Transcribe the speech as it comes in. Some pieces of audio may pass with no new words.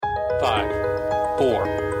5,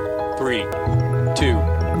 4, 3, 2, 1.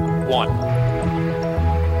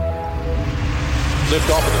 Lift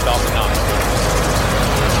off of the Falcon 9.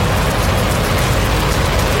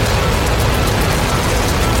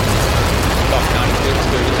 Falcon 9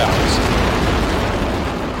 clear the towers.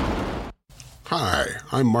 Hi,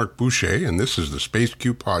 I'm Mark Boucher, and this is the Space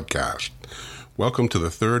Q Podcast. Welcome to the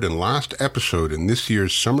third and last episode in this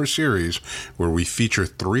year's summer series where we feature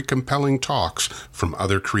 3 compelling talks from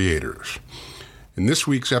other creators. In this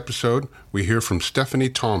week's episode, we hear from Stephanie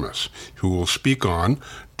Thomas, who will speak on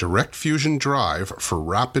direct fusion drive for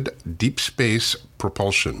rapid deep space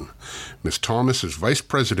propulsion. Ms. Thomas is Vice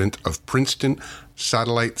President of Princeton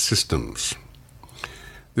Satellite Systems.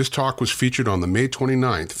 This talk was featured on the May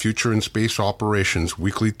 29th Future in Space Operations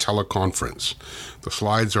weekly teleconference. The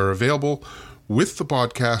slides are available with the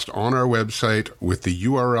podcast on our website with the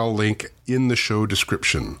URL link in the show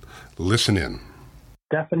description. Listen in.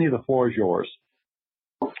 Stephanie, the floor is yours.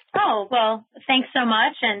 Oh, well, thanks so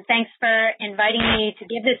much, and thanks for inviting me to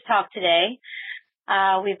give this talk today.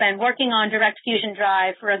 We've been working on direct fusion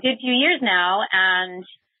drive for a good few years now, and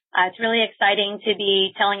it's really exciting to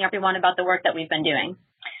be telling everyone about the work that we've been doing.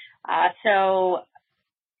 So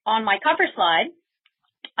on my cover slide,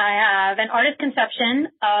 I have an artist's conception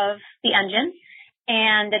of the engine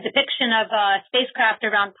and a depiction of a spacecraft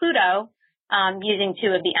around Pluto using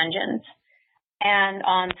 2 of the engines. And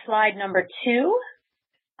on slide number 2,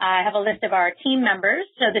 I have a list of our team members.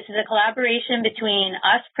 So this is a collaboration between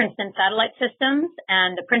us, Princeton Satellite Systems,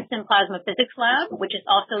 and the Princeton Plasma Physics Lab, which is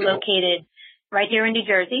also located right here in New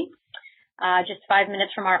Jersey, just 5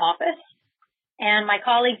 minutes from our office. And my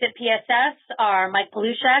colleagues at PSS are Mike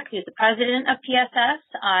Palushek, who's the president of PSS.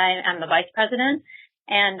 I am the vice president.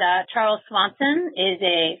 And Charles Swanson is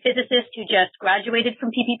a physicist who just graduated from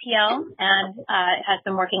PPPL and has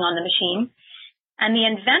been working on the machine. And the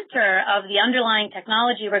inventor of the underlying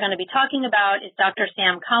technology we're going to be talking about is Dr.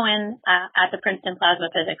 Sam Cohen at the Princeton Plasma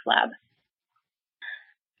Physics Lab.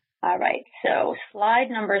 All right, so slide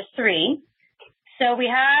number 3. So we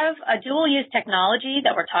have a dual-use technology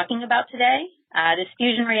that we're talking about today. This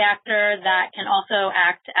fusion reactor that can also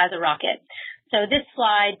act as a rocket. So this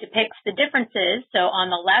slide depicts the differences. So on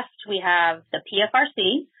the left, we have the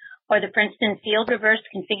PFRC, or the Princeton Field Reversed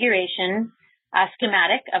Configuration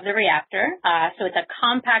schematic of the reactor. So it's a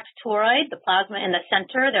compact toroid, the plasma in the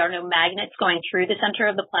center. There are no magnets going through the center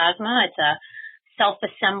of the plasma. It's a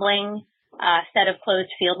self-assembling set of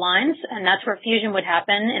closed field lines, and that's where fusion would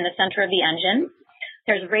happen in the center of the engine.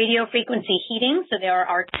 There's radio frequency heating, so there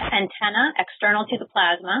are antennae external to the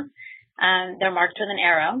plasma, and they're marked with an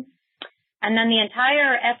arrow. And then the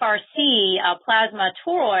entire FRC plasma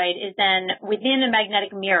toroid is then within a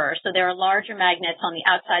magnetic mirror, so there are larger magnets on the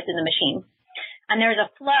outsides of the machine. And there's a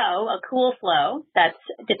flow, a cool flow, that's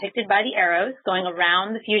depicted by the arrows going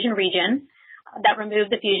around the fusion region that remove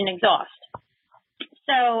the fusion exhaust.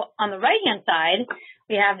 So on the right-hand side,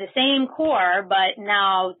 we have the same core, but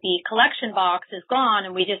now the collection box is gone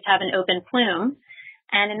and we just have an open plume.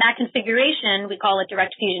 And in that configuration, we call it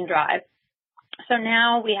direct fusion drive. So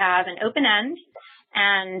now we have an open end,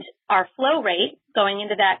 and our flow rate going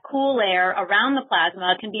into that cool layer around the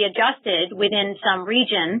plasma can be adjusted within some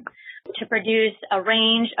region to produce a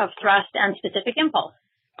range of thrust and specific impulse.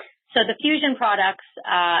 So the fusion products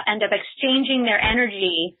end up exchanging their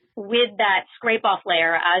energy with that scrape-off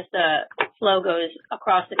layer as the flow goes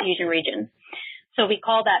across the fusion region. So we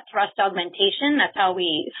call that thrust augmentation. That's how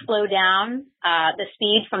we slow down the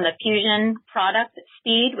speed from the fusion product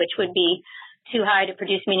speed, which would be too high to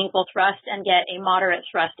produce meaningful thrust, and get a moderate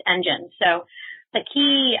thrust engine. So the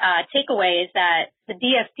key takeaway is that the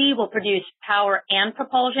DFD will produce power and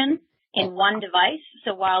propulsion in one device.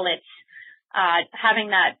 So while it's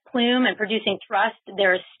having that plume and producing thrust,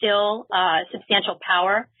 there is still substantial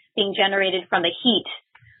power being generated from the heat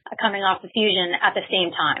coming off the fusion at the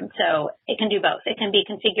same time. So it can do both. It can be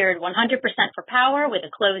configured 100% for power with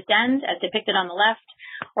a closed end as depicted on the left,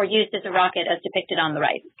 or used as a rocket as depicted on the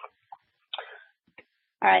right.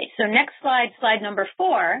 All right, so next slide, slide number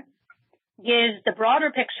 4, gives the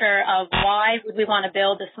broader picture of why would we want to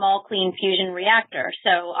build a small clean fusion reactor.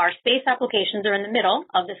 So our space applications are in the middle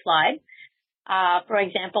of the slide. For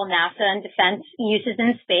example, NASA and defense uses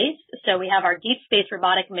in space. So we have our deep space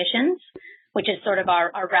robotic missions, which is sort of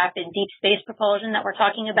our rapid deep space propulsion that we're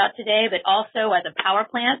talking about today, but also as a power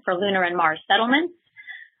plant for lunar and Mars settlements,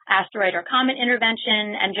 asteroid or comet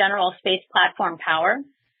intervention, and general space platform power.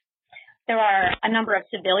 There are a number of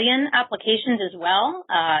civilian applications as well.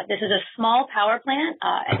 This is a small power plant.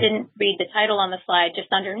 I didn't read the title on the slide just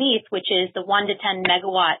underneath, which is the 1 to 10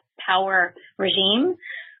 megawatt power regime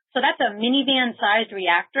So that's a minivan-sized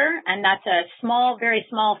reactor, and that's a small, very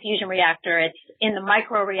small fusion reactor. It's in the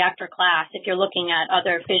microreactor class if you're looking at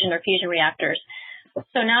other fission or fusion reactors.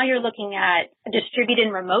 So now you're looking at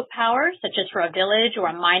distributed remote power, such as for a village or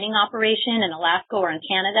a mining operation in Alaska or in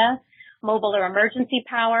Canada, mobile or emergency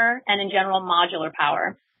power, and in general, modular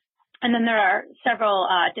power. And then there are several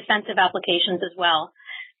defensive applications as well,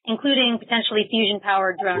 including potentially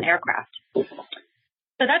fusion-powered drone aircraft.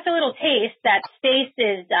 So that's a little taste that space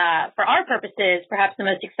is, for our purposes, perhaps the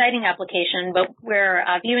most exciting application, but we're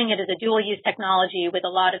viewing it as a dual-use technology with a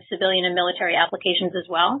lot of civilian and military applications as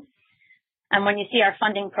well. And when you see our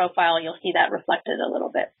funding profile, you'll see that reflected a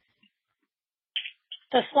little bit.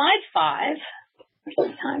 So slide 5,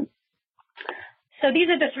 where's the time? So these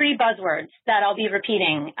are the 3 buzzwords that I'll be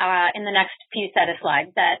repeating in the next few set of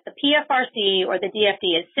slides, that the PFRC or the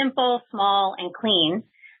DFD is simple, small, and clean.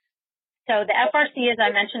 So the FRC, as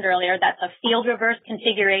I mentioned earlier, that's a field reverse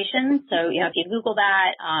configuration. So, if you Google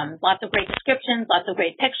that, lots of great descriptions, lots of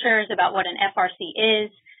great pictures about what an FRC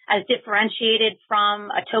is, as differentiated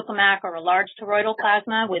from a tokamak or a large toroidal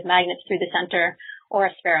plasma with magnets through the center, or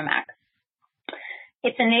a spheromak.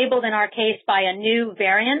 It's enabled in our case by a new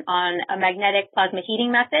variant on a magnetic plasma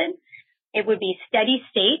heating method. It would be steady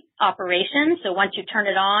state operation. So once you turn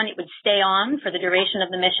it on, it would stay on for the duration of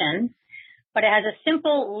the mission. But it has a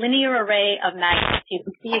simple linear array of magnets. You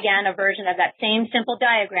can see again a version of that same simple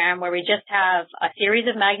diagram where we just have a series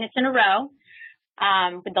of magnets in a row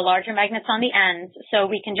with the larger magnets on the ends. So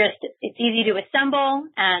we can it's easy to assemble,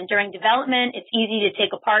 and during development, it's easy to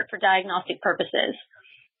take apart for diagnostic purposes.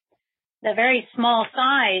 The very small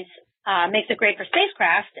size makes it great for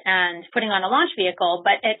spacecraft and putting on a launch vehicle,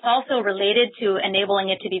 but it's also related to enabling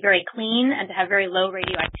it to be very clean and to have very low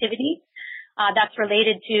radioactivity. That's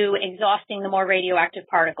related to exhausting the more radioactive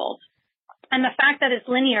particles. And the fact that it's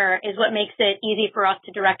linear is what makes it easy for us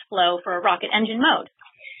to direct flow for a rocket engine mode.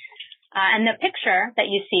 And the picture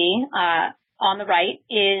that you see on the right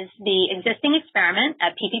is the existing experiment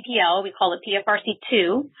at PPPL. We call it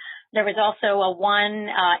PFRC2. There was also a 1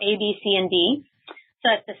 A, B, C, and D.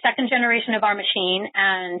 So it's the second generation of our machine,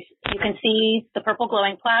 and you can see the purple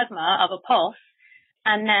glowing plasma of a pulse.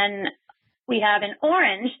 And then we have an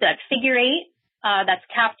orange, that figure 8, that's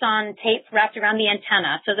capped on tape wrapped around the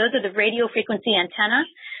antenna. So those are the radio frequency antennas.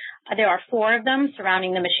 There are 4 of them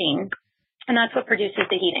surrounding the machine, and that's what produces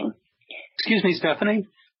the heating. Excuse me, Stephanie?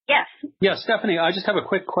 Yes. Yes, Stephanie, I just have a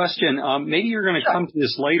quick question. Maybe you're going to come to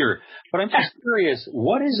this later, but I'm just curious,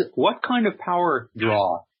 what kind of power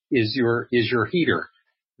draw is your heater?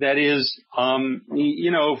 That is,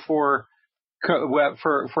 for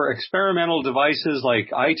experimental devices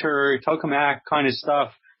like ITER, tokamak kind of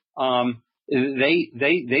stuff,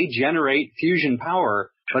 they generate fusion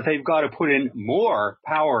power, but they've got to put in more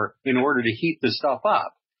power in order to heat the stuff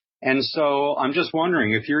up. And so I'm just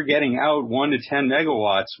wondering, if you're getting out 1 to 10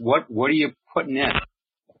 megawatts, what are you putting in?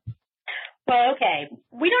 Well, okay.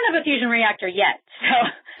 We don't have a fusion reactor yet,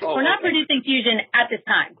 so we're not producing fusion at this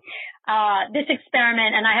time. This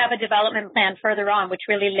experiment, and I have a development plan further on, which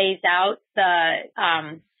really lays out the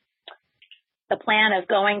plan of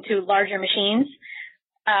going to larger machines.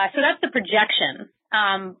 So that's the projection.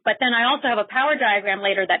 But then I also have a power diagram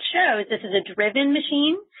later that shows this is a driven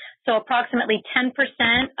machine. So approximately 10%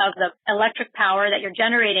 of the electric power that you're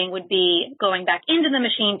generating would be going back into the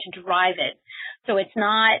machine to drive it. So it's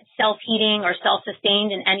not self-heating or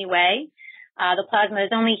self-sustained in any way. The plasma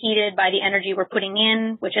is only heated by the energy we're putting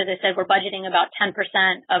in, which, as I said, we're budgeting about 10%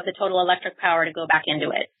 of the total electric power to go back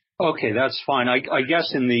into it. Okay, that's fine. I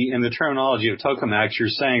guess in the terminology of tokamaks,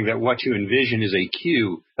 you're saying that what you envision is a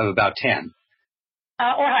Q of about 10.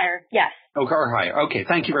 Or higher, yes. Okay, or higher. Okay,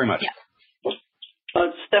 thank you very much. Yeah.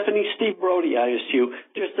 Stephanie, Steve Brody, ISU.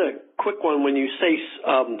 Just a quick one. When you say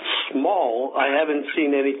small, I haven't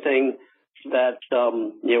seen anything that,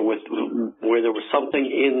 with where there was something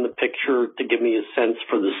in the picture to give me a sense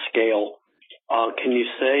for the scale. Can you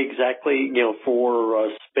say exactly, for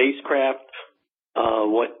spacecraft,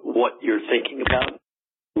 what you're thinking about?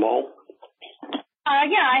 Small?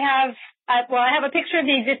 Yeah, I have a picture of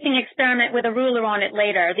the existing experiment with a ruler on it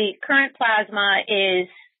later. The current plasma is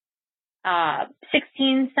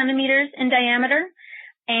 16 centimeters in diameter,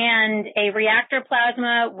 and a reactor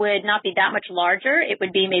plasma would not be that much larger. It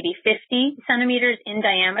would be maybe 50 centimeters in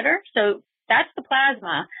diameter. So that's the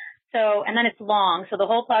plasma. So, and then it's long. So the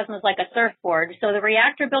whole plasma is like a surfboard. So the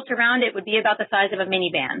reactor built around it would be about the size of a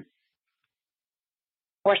minivan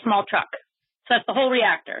or small truck. So that's the whole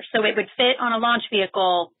reactor. So it would fit on a launch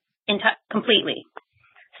vehicle completely.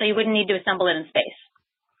 So you wouldn't need to assemble it in space.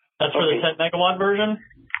 That's for the 10 megawatt version?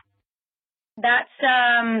 That's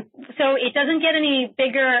so it doesn't get any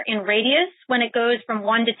bigger in radius when it goes from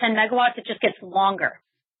 1 to 10 megawatts. It just gets longer,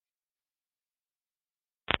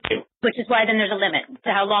 which is why then there's a limit to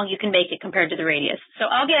how long you can make it compared to the radius. So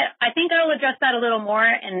I think I'll address that a little more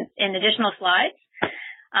in additional slides.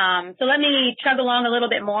 So let me chug along a little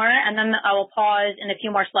bit more, and then I will pause in a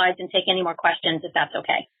few more slides and take any more questions if that's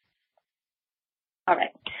okay. All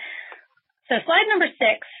right. So slide number 6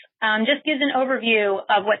 just gives an overview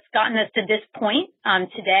of what's gotten us to this point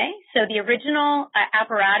today. So the original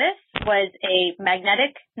apparatus was a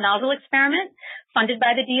magnetic nozzle experiment funded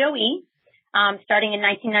by the DOE starting in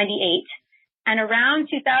 1998. And around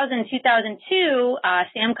 2000, 2002,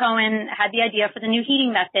 Sam Cohen had the idea for the new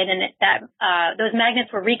heating method, and those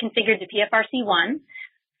magnets were reconfigured to PFRC1.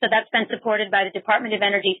 So that's been supported by the Department of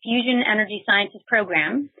Energy Fusion Energy Sciences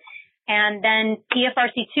program. And then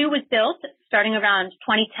PFRC2 was built starting around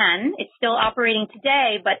 2010. It's still operating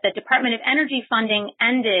today, but the Department of Energy funding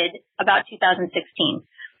ended about 2016.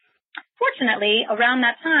 Fortunately, around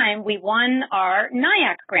that time, we won our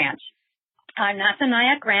NIAC grant. NASA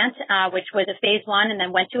NIAC grant, which was a phase 1 and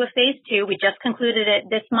then went to a phase 2. We just concluded it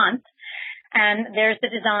this month. And there's the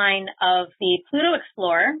design of the Pluto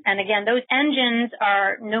Explorer. And again, those engines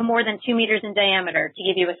are no more than 2 meters in diameter to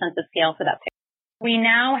give you a sense of scale for that picture. We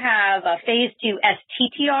now have a phase 2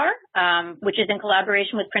 STTR, which is in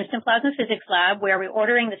collaboration with Princeton Plasma Physics Lab, where we're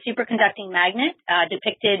ordering the superconducting magnet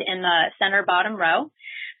depicted in the center bottom row.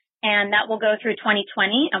 And that will go through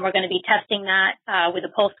 2020, and we're going to be testing that with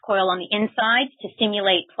a pulsed coil on the inside to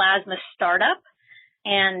simulate plasma startup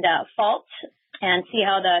and faults and see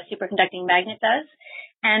how the superconducting magnet does.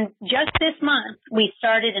 And just this month, we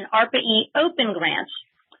started an ARPA-E open grant,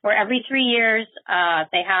 where every 3 years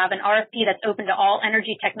they have an RFP that's open to all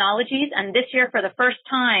energy technologies. And this year, for the first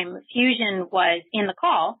time, fusion was in the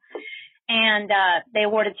call. And they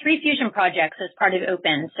awarded 3 fusion projects as part of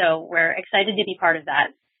open. So we're excited to be part of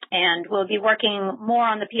that. And we'll be working more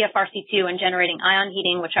on the PFRC2 and generating ion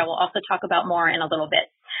heating, which I will also talk about more in a little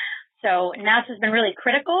bit. So NASA's been really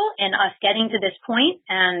critical in us getting to this point,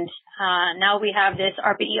 and now we have this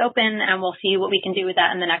ARPA-E open, and we'll see what we can do with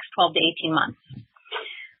that in the next 12 to 18 months.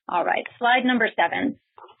 All right, slide number 7.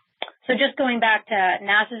 So just going back to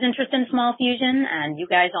NASA's interest in small fusion, and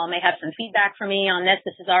you guys all may have some feedback for me on this.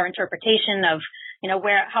 This is our interpretation of,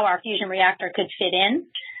 how our fusion reactor could fit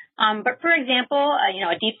in. But for example,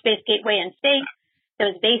 a deep space gateway in space,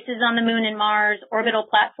 those bases on the moon and Mars, orbital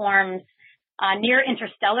platforms, near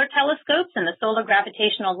interstellar telescopes, and the Solar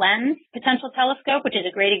Gravitational Lens Potential Telescope, which is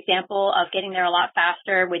a great example of getting there a lot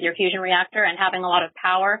faster with your fusion reactor and having a lot of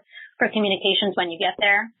power for communications when you get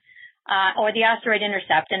there, or the asteroid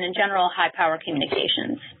intercept, and in general, high power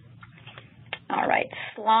communications. All right,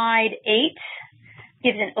 slide 8.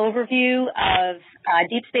 Gives an overview of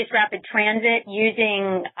deep space rapid transit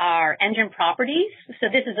using our engine properties. So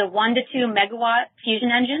this is a 1 to 2 megawatt fusion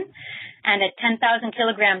engine and a 10,000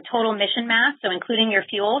 kilogram total mission mass, so including your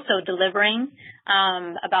fuel, so delivering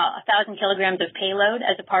about 1,000 kilograms of payload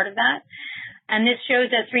as a part of that. And this shows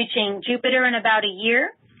us reaching Jupiter in about a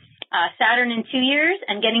year, Saturn in 2 years,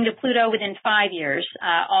 and getting to Pluto within 5 years,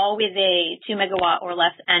 all with a 2 megawatt or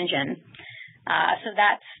less engine. So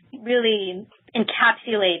that's really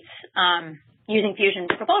encapsulates using fusion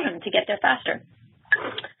propulsion to get there faster.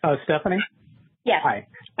 Stephanie? Yes. Hi.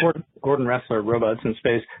 Gordon Ressler, Robots in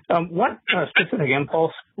Space. What specific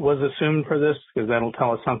impulse was assumed for this? Because that'll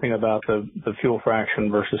tell us something about the fuel fraction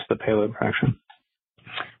versus the payload fraction.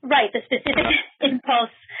 Right. The specific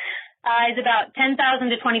impulse is about 10,000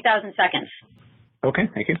 to 20,000 seconds. Okay,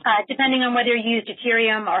 thank you. Depending on whether you use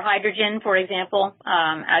deuterium or hydrogen, for example,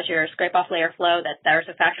 as your scrape-off layer flow, there's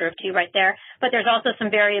a factor of 2 right there. But there's also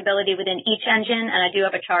some variability within each engine, and I do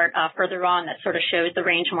have a chart further on that sort of shows the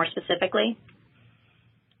range more specifically.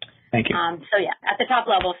 Thank you. So yeah, at the top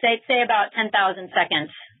level, say about 10,000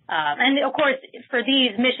 seconds. And of course, for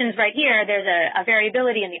these missions right here, there's a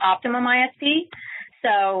variability in the optimum ISP.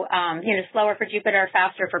 So, slower for Jupiter,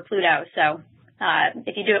 faster for Pluto. So,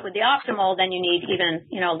 if you do it with the optimal, then you need even,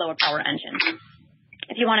 a lower power engine.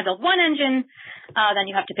 If you want to build one engine, then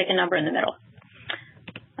you have to pick a number in the middle.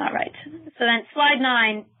 All right. So then slide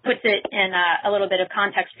 9 puts it in a little bit of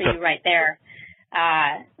context for you right there,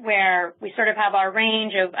 where we sort of have our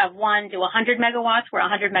range of 1 to 100 megawatts, where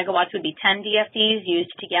 100 megawatts would be 10 DFDs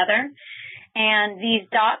used together. And these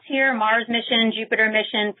dots here, Mars mission, Jupiter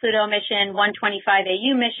mission, Pluto mission, 125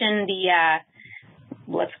 AU mission,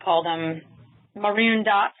 let's call them maroon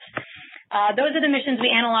dots. Those are the missions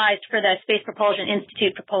we analyzed for the Space Propulsion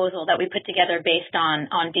Institute proposal that we put together based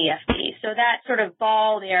on DFD. So that sort of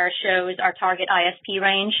ball there shows our target ISP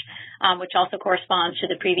range, which also corresponds to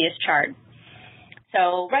the previous chart.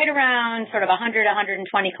 So right around sort of 100,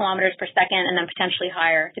 120 kilometers per second, and then potentially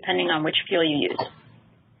higher, depending on which fuel you use.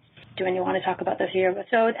 Do anyone want to talk about this here?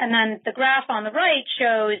 So, and then the graph on the right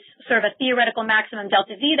shows sort of a theoretical maximum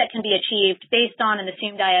delta V that can be achieved based on an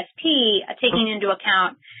assumed ISP, taking into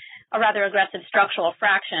account a rather aggressive structural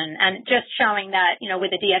fraction, and just showing that,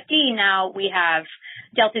 with the DFD now we have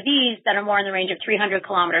delta Vs that are more in the range of 300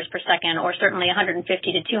 kilometers per second, or certainly 150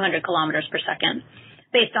 to 200 kilometers per second,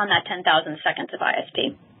 based on that 10,000 seconds of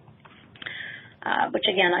ISP. Which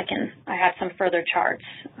again, I have some further charts.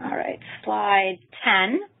 All right, slide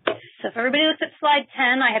 10. So if everybody looks at slide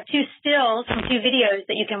 10, I have two stills from two videos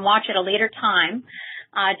that you can watch at a later time.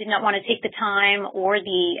 I did not want to take the time or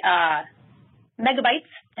the megabytes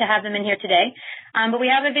to have them in here today. But we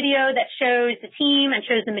have a video that shows the team and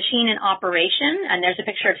shows the machine in operation. And there's a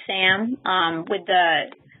picture of Sam with the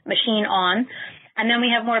machine on. And then we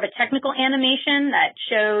have more of a technical animation that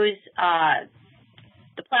shows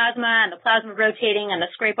the plasma and the plasma rotating and the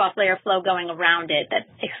scrape-off layer flow going around it.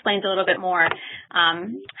 That explains a little bit more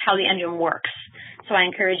how the engine works. So I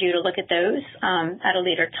encourage you to look at those at a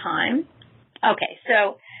later time. Okay,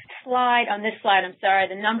 so on this slide, I'm sorry,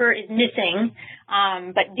 the number is missing,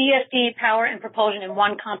 but DFD, power, and propulsion in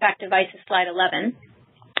one compact device is slide 11.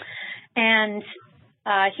 And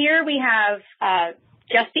here we have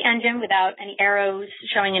just the engine without any arrows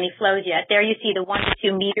showing any flows yet. There you see the 1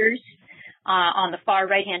 to 2 meters on the far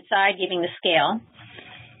right-hand side, giving the scale.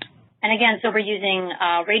 And again, so we're using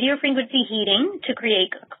radio frequency heating to create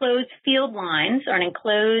closed field lines or an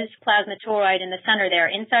enclosed plasma toroid in the center there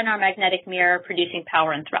inside our magnetic mirror, producing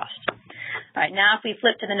power and thrust. All right, now if we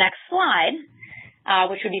flip to the next slide,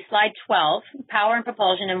 which would be slide 12, power and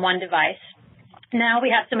propulsion in one device. Now we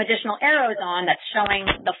have some additional arrows on that's showing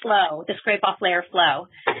the flow, the scrape-off layer flow,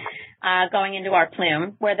 going into our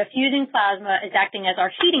plume, where the fusing plasma is acting as our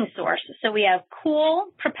heating source. So we have cool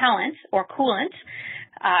propellant or coolant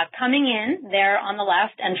coming in there on the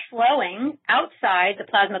left and flowing outside the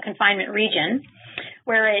plasma confinement region,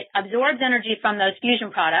 where it absorbs energy from those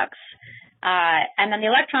fusion products, and then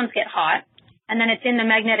the electrons get hot, and then it's in the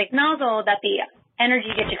magnetic nozzle that the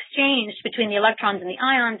energy gets exchanged between the electrons and the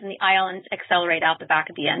ions accelerate out the back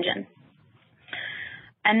of the engine.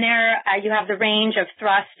 And there you have the range of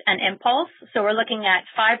thrust and impulse. So we're looking at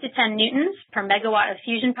 5 to 10 newtons per megawatt of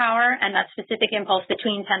fusion power, and that specific impulse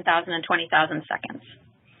between 10,000 and 20,000 seconds.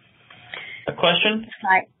 A question?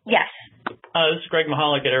 Yes. This is Greg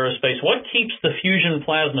Mahalik at Aerospace. What keeps the fusion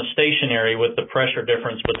plasma stationary with the pressure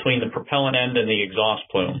difference between the propellant end and the exhaust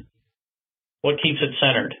plume? What keeps it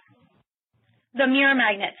centered? The mirror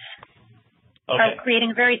magnets are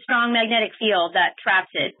creating a very strong magnetic field that traps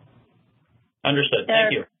it. Understood.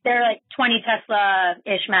 Thank you. They're like 20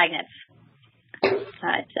 Tesla-ish magnets.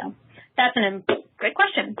 So that's a great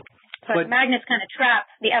question. So the magnets kind of trap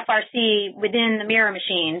the FRC within the mirror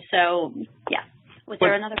machine. So, yeah. Was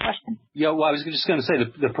there another question? Yeah, well, I was just going to say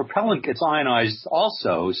the propellant gets ionized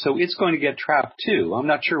also, so it's going to get trapped too. I'm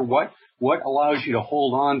not sure what allows you to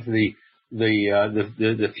hold on to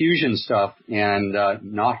the fusion stuff and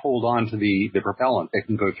not hold on to the propellant that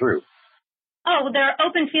can go through. Oh, well, there are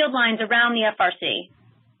open field lines around the FRC.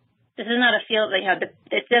 This is not a field,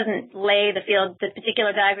 it doesn't lay the field, this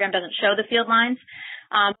particular diagram doesn't show the field lines.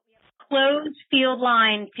 Closed field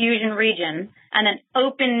line fusion region and then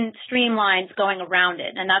open streamlines going around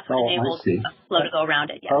it, and that's what enables the flow to go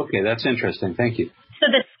around it. Yes. Okay, that's interesting. Thank you.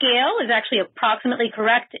 So the scale is actually approximately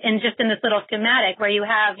correct in this little schematic where you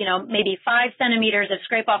have, maybe 5 centimeters of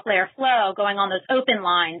scrape-off layer flow going on those open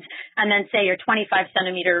lines, and then say your 25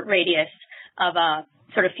 centimeter radius of a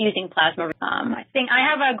sort of fusing plasma. I think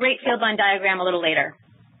I have a great field line diagram a little later.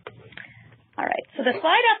 All right, so the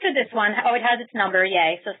slide after this one, it has its number,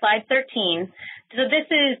 yay. So slide 13. So this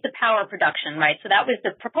is the power production, right? So that was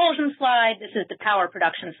the propulsion slide. This is the power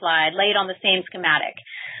production slide laid on the same schematic.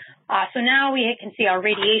 So now we can see our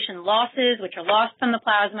radiation losses, which are lost from the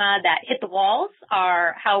plasma that hit the walls,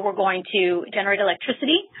 are how we're going to generate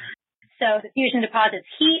electricity. So the fusion deposits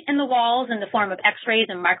heat in the walls in the form of X-rays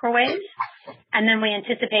and microwaves. And then we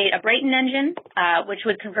anticipate a Brayton engine, which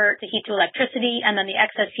would convert the heat to electricity. And then the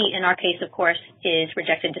excess heat, in our case, of course, is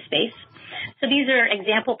rejected to space. So these are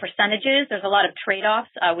example percentages. There's a lot of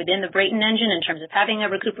trade-offs within the Brayton engine in terms of having a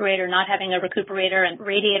recuperator, not having a recuperator, and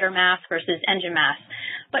radiator mass versus engine mass.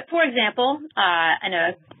 But for example, in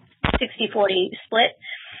a 60-40 split.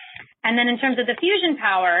 And then in terms of the fusion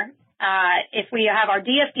power, if we have our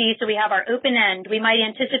DFD, so we have our open end, we might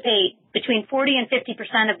anticipate between 40 and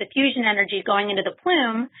 50% of the fusion energy going into the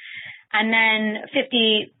plume, and then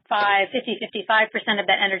 55% of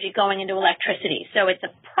that energy going into electricity. So it's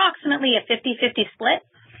approximately a 50-50 split.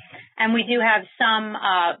 And we do have some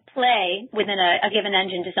play within a given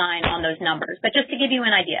engine design on those numbers. But just to give you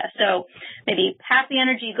an idea, so maybe half the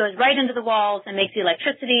energy goes right into the walls and makes the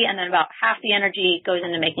electricity, and then about half the energy goes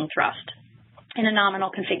into making thrust in a nominal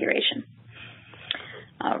configuration.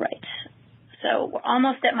 All right. So we're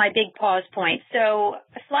almost at my big pause point. So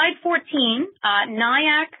slide 14,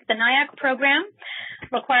 the NIAC program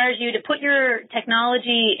requires you to put your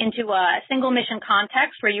technology into a single mission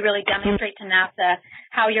context where you really demonstrate to NASA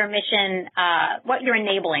how your mission, what you're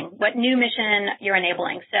enabling, what new mission you're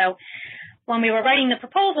enabling. So when we were writing the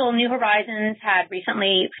proposal, New Horizons had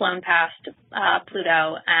recently flown past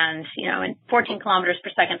Pluto and, in 14 kilometers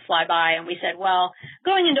per second flyby, and we said, well,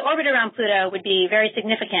 going into orbit around Pluto would be very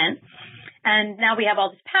significant. And now we have all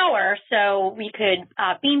this power, so we could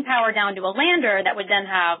beam power down to a lander that would then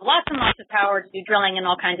have lots and lots of power to do drilling and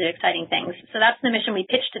all kinds of exciting things. So that's the mission we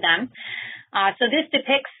pitched to them. So this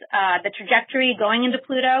depicts the trajectory going into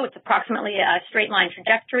Pluto. It's approximately a straight line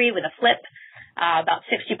trajectory with a flip, about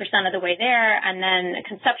 60% of the way there. And then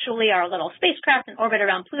conceptually, our little spacecraft in orbit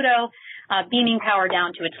around Pluto, beaming power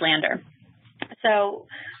down to its lander. So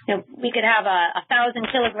we could have a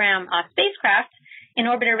 1,000-kilogram spacecraft in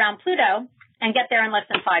orbit around Pluto and get there in less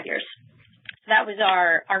than 5 years. So that was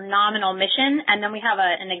our nominal mission. And then we have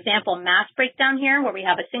an example mass breakdown here where we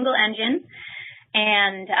have a single engine.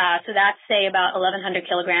 And so that's, say, about 1,100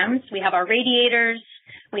 kilograms. We have our radiators.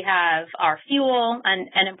 We have our fuel. And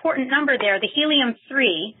an important number there, the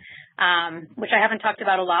helium-3, which I haven't talked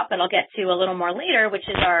about a lot, but I'll get to a little more later, which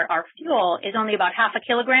is our fuel, is only about half a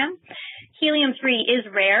kilogram. Helium-3 is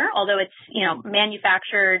rare, although it's,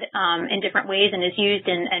 manufactured in different ways and is used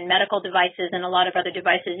in medical devices and a lot of other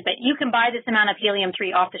devices. But you can buy this amount of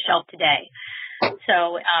helium-3 off the shelf today.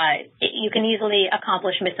 So you can easily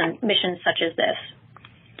accomplish missions such as this.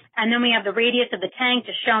 And then we have the radius of the tank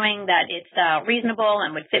just showing that it's reasonable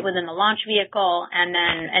and would fit within the launch vehicle,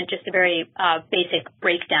 and just a very basic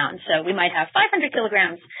breakdown. So we might have 500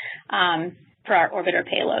 kilograms for our orbiter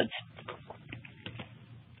payloads.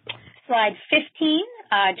 Slide 15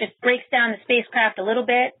 just breaks down the spacecraft a little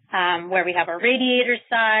bit, where we have our radiator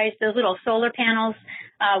size. Those little solar panels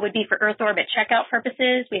would be for Earth orbit checkout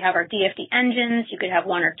purposes. We have our DFD engines. You could have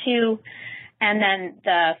one or two. And then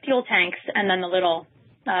the fuel tanks, and then the little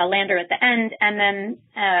lander at the end. And then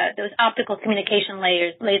those optical communication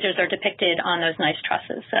lasers are depicted on those nice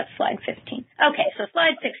trusses. So that's slide 15. Okay, so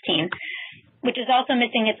slide 16, which is also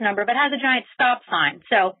missing its number, but has a giant stop sign.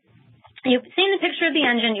 So you've seen the picture of the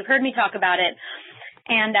engine. You've heard me talk about it.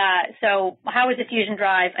 And so how is a fusion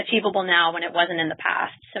drive achievable now when it wasn't in the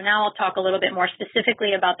past? So now I'll talk a little bit more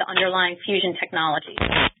specifically about the underlying fusion technology.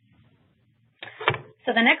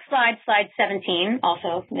 So the next slide, slide 17,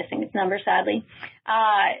 also missing its number, sadly.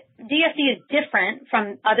 DFD is different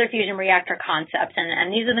from other fusion reactor concepts, and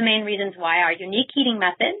these are the main reasons why: our unique heating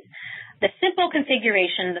method, the simple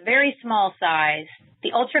configuration, the very small size,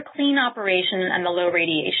 the ultra-clean operation, and the low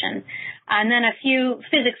radiation. And then a few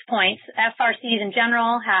physics points. FRCs in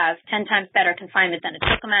general have 10 times better confinement than a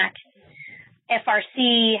tokamak.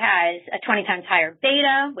 FRC has a 20 times higher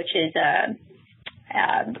beta, which is an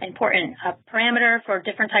important parameter for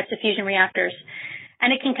different types of fusion reactors.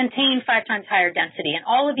 And it can contain 5 times higher density. And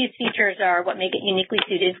all of these features are what make it uniquely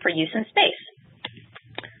suited for use in space.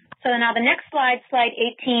 So now the next slide, slide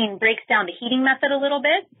 18, breaks down the heating method a little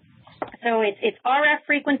bit. So it's RF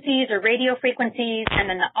frequencies or radio frequencies, and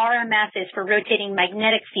then the RMS is for rotating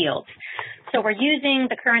magnetic fields. So we're using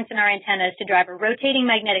the currents in our antennas to drive a rotating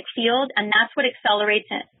magnetic field, and that's what accelerates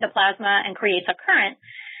the plasma and creates a current.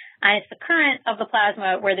 And it's the current of the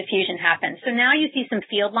plasma where the fusion happens. So now you see some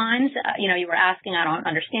field lines. You were asking, I don't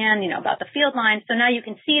understand, about the field lines. So now you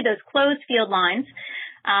can see those closed field lines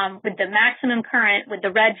with the maximum current with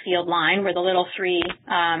the red field line where the little 3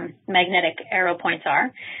 magnetic arrow points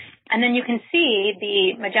are. And then you can see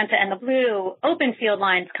the magenta and the blue open field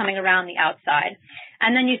lines coming around the outside.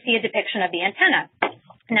 And then you see a depiction of the antenna.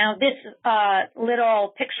 Now, this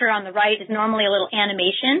little picture on the right is normally a little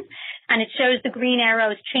animation, and it shows the green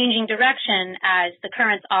arrows changing direction as the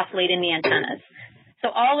currents oscillate in the antennas. So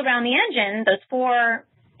all around the engine, those 4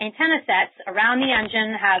 antenna sets around the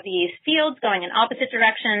engine have these fields going in opposite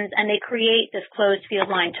directions, and they create this closed field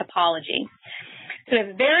line topology. So we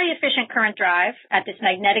have a very efficient current drive at this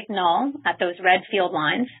magnetic null at those red field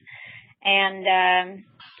lines. And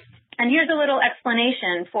here's a little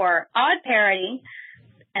explanation for odd parity,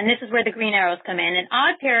 and this is where the green arrows come in. In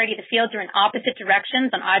odd parity, the fields are in opposite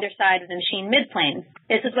directions on either side of the machine midplane.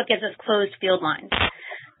 This is what gives us closed field lines.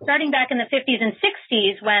 Starting back in the 50s and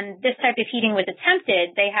 60s, when this type of heating was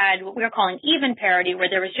attempted, they had what we were calling even parity, where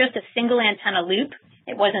there was just a single antenna loop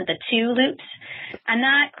It wasn't the two loops. And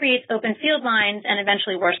that creates open field lines and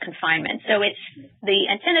eventually worse confinement. So it's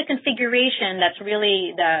the antenna configuration that's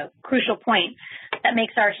really the crucial point that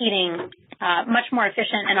makes our heating much more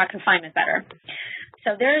efficient and our confinement better.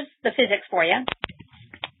 So there's the physics for you.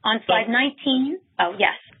 On slide 19, oh,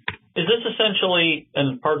 yes. Is this essentially,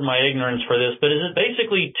 and pardon my ignorance for this, but is it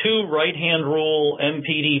basically two right-hand rule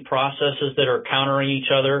MPD processes that are countering each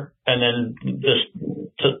other, and then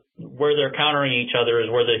where they're countering each other is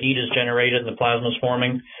where the heat is generated and the plasma is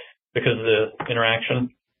forming because of the interaction?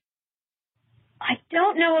 I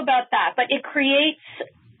don't know about that, but it creates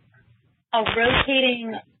a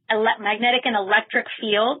rotating magnetic and electric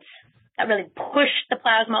fields that really push the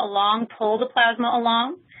plasma along, pull the plasma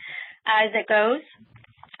along as it goes.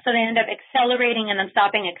 So they end up accelerating and then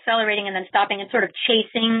stopping, accelerating and then stopping, and sort of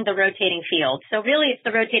chasing the rotating field. So really it's the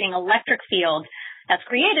rotating electric field that's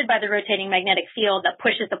created by the rotating magnetic field that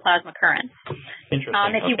pushes the plasma current. Interesting.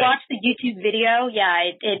 If you watch the YouTube video,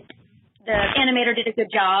 the animator did a good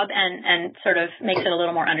job and sort of makes it a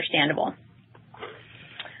little more understandable.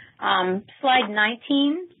 Slide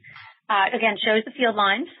 19. Again, shows the field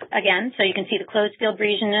lines again, so you can see the closed field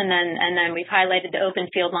region, and then we've highlighted the open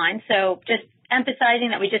field line. So just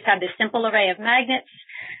emphasizing that we just have this simple array of magnets,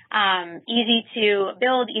 easy to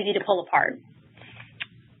build, easy to pull apart.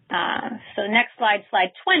 So next slide,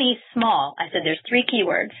 slide 20, small. I said there's three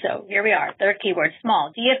keywords, so here we are, third keyword,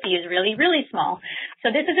 small. DFB is really, really small.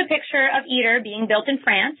 So this is a picture of ITER being built in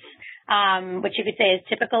France, which you could say is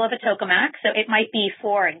typical of a tokamak. So it might be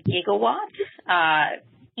 4 gigawatts.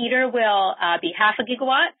 ITER will be half a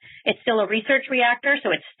gigawatt. It's still a research reactor,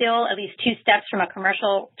 so it's still at least 2 steps from a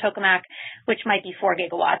commercial tokamak, which might be 4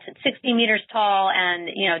 gigawatts. It's 60 meters tall, and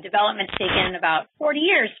development's taken about 40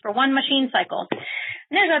 years for one machine cycle.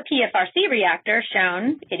 And there's our PFRC reactor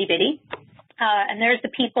shown, itty bitty, and there's the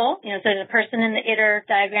people. So there's a person in the ITER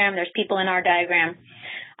diagram. There's people in our diagram.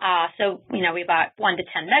 We've got 1 to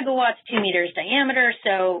 10 megawatts, 2 meters diameter.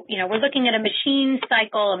 So, we're looking at a machine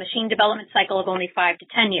development cycle of only 5 to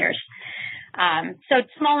 10 years. So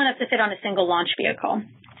it's small enough to fit on a single launch vehicle.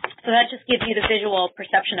 So that just gives you the visual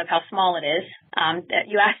perception of how small it is.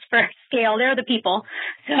 You asked for scale. They're the people.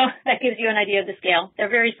 So that gives you an idea of the scale.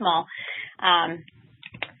 They're very small.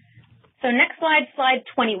 So next slide, slide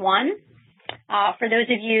 21. For those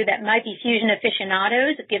of you that might be fusion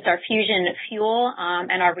aficionados, it gives our fusion fuel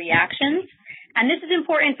and our reactions. And this is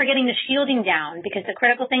important for getting the shielding down, because the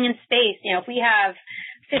critical thing in space, if we have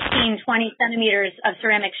 15, 20 centimeters of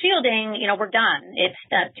ceramic shielding, we're done. It's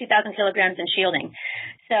 2,000 kilograms in shielding.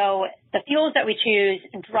 So the fuels that we choose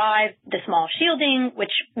drive the small shielding,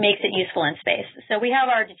 which makes it useful in space. So we have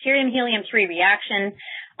our deuterium-helium-3 reaction,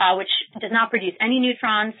 which does not produce any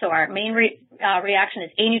neutrons. So our main reaction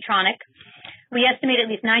is aneutronic. We estimate at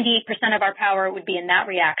least 98% of our power would be in that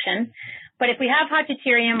reaction. But if we have hot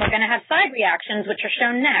deuterium, we're going to have side reactions, which are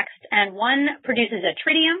shown next. And one produces a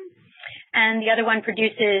tritium, and the other one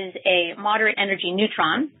produces a moderate energy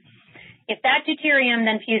neutron. If that tritium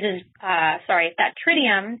then fuses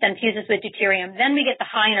with deuterium, then we get the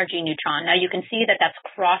high energy neutron. Now you can see that that's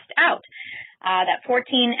crossed out. That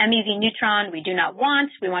 14 MeV neutron we do not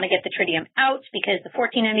want. We want to get the tritium out because the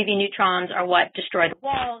 14 MeV neutrons are what destroy the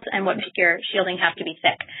walls and what make your shielding have to be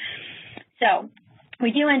thick. So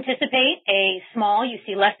we do anticipate a small, you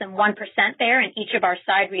see less than 1% there in each of our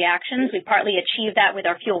side reactions. We partly achieve that with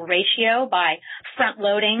our fuel ratio by front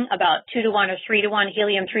loading about 2 to 1 or 3 to 1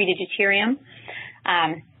 helium-3 to deuterium,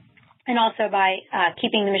 and also by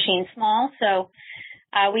keeping the machine small. So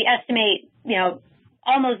we estimate,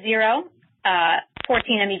 almost zero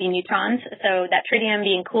 14 MeV neutrons, so that tritium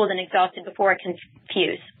being cooled and exhausted before it can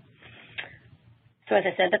fuse. So as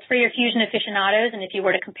I said, that's for your fusion aficionados, and if you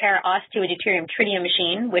were to compare us to a deuterium-tritium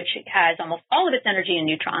machine, which has almost all of its energy in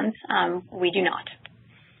neutrons, we do not.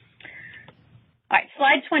 All right,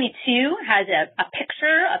 slide 22 has a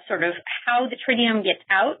picture of sort of how the tritium gets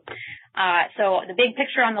out. So the big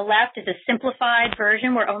picture on the left is a simplified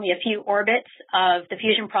version where only a few orbits of the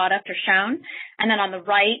fusion product are shown. And then on the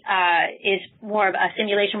right is more of a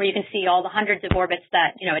simulation where you can see all the hundreds of orbits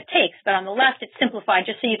that, it takes. But on the left, it's simplified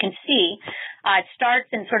just so you can see. It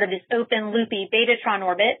starts in sort of this open, loopy betatron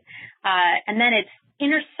orbit, and then it's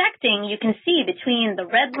intersecting, you can see between the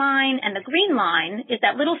red line and the green line is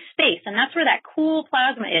that little space, and that's where that cool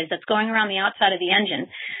plasma is that's going around the outside of the engine.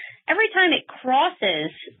 Every time it crosses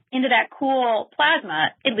into that cool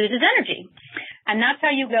plasma, it loses energy. And that's how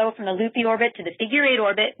you go from the loopy orbit to the figure 8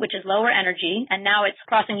 orbit, which is lower energy, and now it's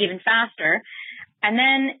crossing even faster. And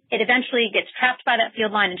then it eventually gets trapped by that field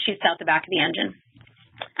line and shoots out the back of the engine.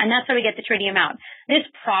 And that's how we get the tritium out. This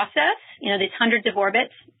process, these hundreds of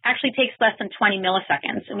orbits, actually takes less than 20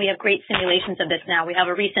 milliseconds, and we have great simulations of this now. We have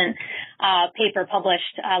a recent paper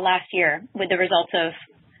published last year with the results of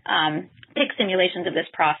PIC simulations of this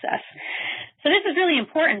process. So this is really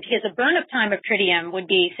important because the burn-up time of tritium would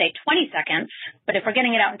be, say, 20 seconds, but if we're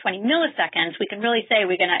getting it out in 20 milliseconds, we can really say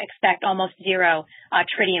we're going to expect almost zero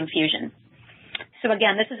tritium fusion. So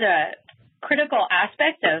again, this is a critical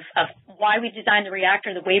aspect of why we designed the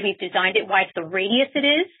reactor the way we've designed it, why it's the radius it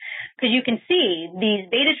is, because you can see these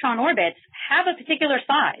betatron orbits have a particular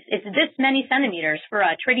size. It's this many centimeters for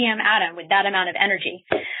a tritium atom with that amount of energy.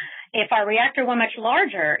 If our reactor were much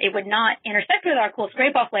larger, it would not intersect with our cool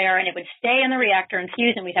scrape-off layer, and it would stay in the reactor and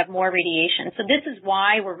fuse, and we'd have more radiation. So this is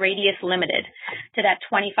why we're radius limited to that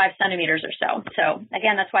 25 centimeters or so. So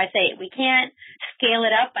again, that's why I say we can't scale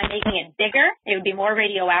it up by making it bigger. It would be more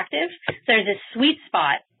radioactive. So there's this sweet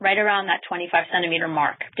spot right around that 25 centimeter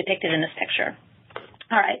mark depicted in this picture.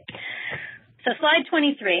 All right. So slide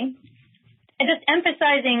 23. And just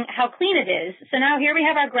emphasizing how clean it is. So now here we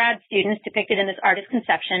have our grad students depicted in this artist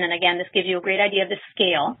conception. And again, this gives you a great idea of the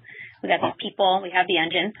scale. We've got these people, we have the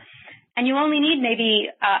engine. And you only need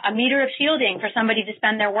maybe a meter of shielding for somebody to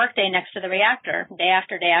spend their workday next to the reactor, day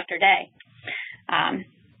after day after day. And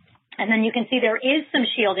then you can see there is some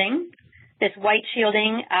shielding, this white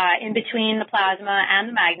shielding in between the plasma and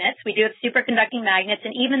the magnets. We do have superconducting magnets,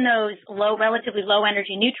 and even those relatively low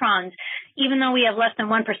energy neutrons, even though we have less than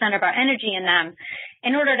 1% of our energy in them,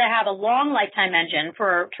 in order to have a long lifetime engine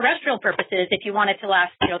for terrestrial purposes, if you want it to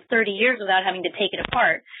last 30 years without having to take it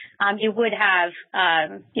apart, you would have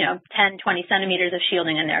 10, 20 centimeters of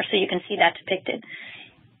shielding in there. So you can see that depicted.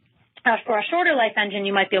 For a shorter life engine,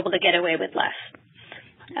 you might be able to get away with less.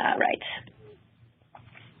 Right.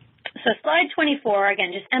 So slide 24, again,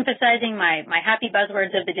 just emphasizing my happy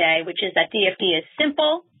buzzwords of the day, which is that DFD is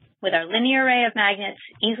simple with our linear array of magnets,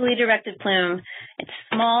 easily directed plume. It's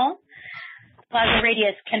small. Plasma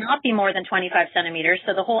radius cannot be more than 25 centimeters,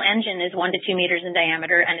 so the whole engine is 1 to 2 meters in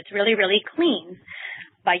diameter, and it's really, really clean.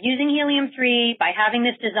 By using helium-3, by having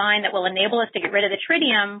this design that will enable us to get rid of the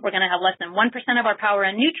tritium, we're going to have less than 1% of our power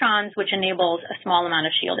in neutrons, which enables a small amount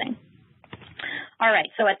of shielding. All right,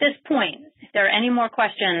 so at this point, if there are any more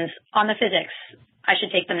questions on the physics, I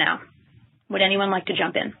should take them now. Would anyone like to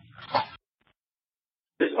jump in?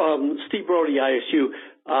 Steve Brody, ISU.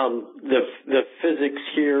 The physics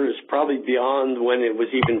here is probably beyond when it was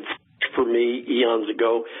even for me eons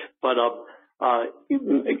ago. But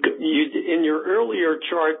in your earlier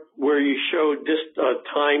chart where you showed just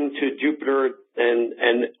time to Jupiter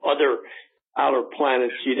and other outer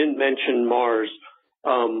planets, you didn't mention Mars.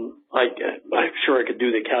 I'm sure I could do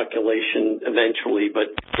the calculation eventually, but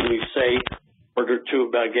can you say a word or two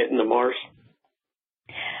about getting to Mars?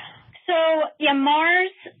 So, yeah, Mars,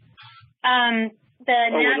 the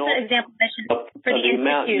NASA example mission for the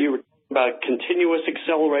Institute. You were about continuous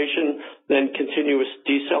acceleration, then continuous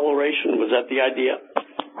deceleration. Was that the idea?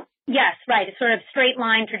 Yes, right. It's sort of straight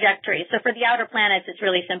line trajectory. So for the outer planets, it's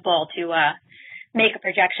really simple to make a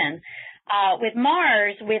projection. With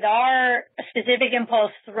Mars, with our specific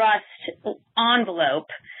impulse thrust envelope,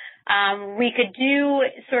 we could do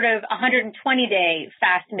sort of a 120-day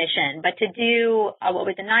fast mission, but to do what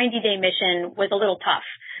was a 90-day mission was a little tough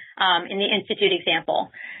in the Institute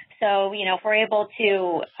example. So, if we're able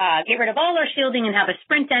to get rid of all our shielding and have a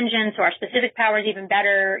sprint engine, so our specific power is even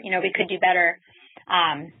better, we could do better.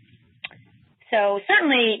 So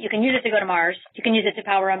certainly you can use it to go to Mars. You can use it to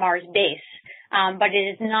power a Mars base. But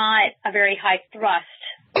it is not a very high thrust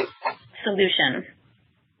solution.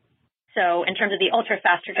 So in terms of the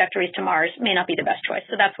ultra-fast trajectories to Mars, may not be the best choice.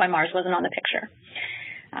 So that's why Mars wasn't on the picture.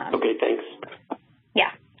 Okay, thanks.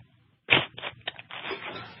 Yeah.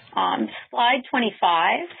 Slide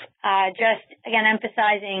 25, just again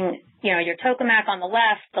emphasizing, your tokamak on the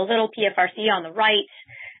left, the little PFRC on the right,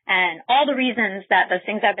 and all the reasons that those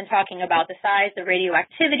things I've been talking about, the size, the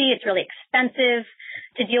radioactivity, it's really expensive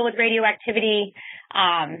to deal with radioactivity.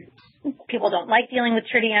 People don't like dealing with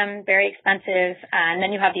tritium, very expensive. And then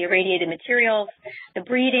you have the irradiated materials. The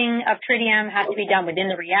breeding of tritium has to be done within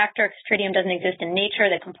the reactor because tritium doesn't exist in nature,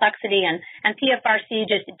 the complexity, and PFRC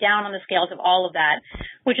just down on the scales of all of that,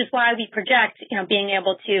 which is why we project, being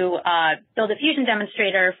able to build a fusion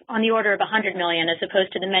demonstrator on the order of 100 million as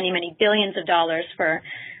opposed to the many, many billions of dollars for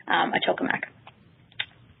a tokamak.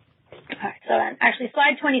 All right, so actually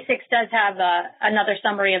slide 26 does have another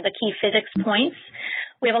summary of the key physics points.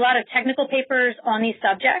 We have a lot of technical papers on these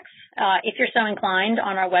subjects, if you're so inclined,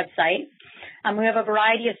 on our website. We have a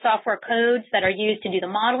variety of software codes that are used to do the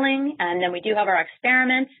modeling, and then we do have our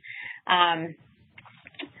experiments,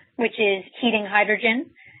 which is heating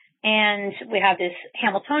hydrogen. And we have this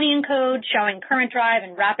Hamiltonian code showing current drive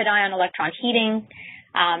and rapid ion electron heating.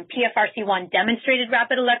 PFRC1 demonstrated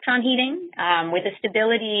rapid electron heating with a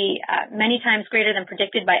stability many times greater than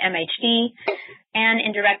predicted by MHD, and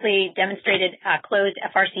indirectly demonstrated closed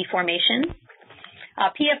FRC formation.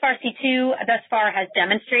 PFRC2 thus far has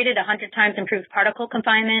demonstrated 100 times improved particle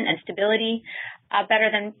confinement and stability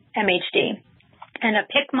better than MHD. And a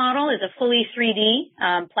PIC model is a fully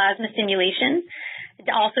 3D plasma simulation. It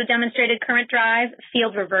also demonstrated current drive,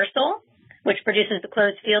 field reversal, which produces the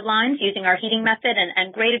closed field lines using our heating method,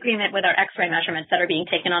 and great agreement with our X-ray measurements that are being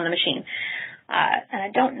taken on the machine. And I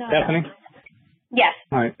don't know. Stephanie? Yes.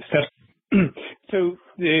 All right. So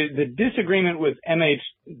the disagreement with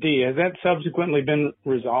MHD, has that subsequently been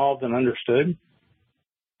resolved and understood?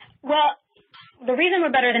 Well, the reason we're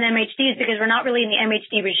better than MHD is because we're not really in the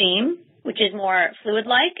MHD regime, which is more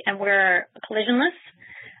fluid-like, and we're collisionless.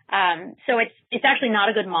 So it's actually not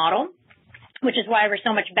a good model, which is why we're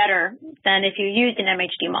so much better than if you used an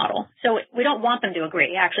MHD model. So we don't want them to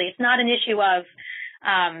agree, actually. It's not an issue of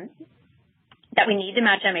that we need to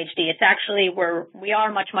match MHD. It's actually we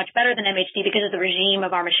are much, much better than MHD because of the regime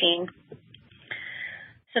of our machine.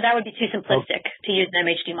 So that would be too simplistic to use an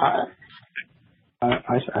MHD model.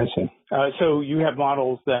 I see. So you have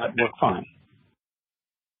models that work fine?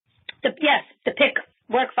 Yes, the PIC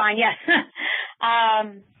work fine, yes.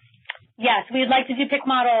 Yes, we would like to do PIC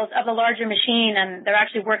models of the larger machine, and they're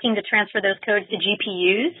actually working to transfer those codes to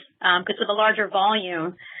GPUs, because with a larger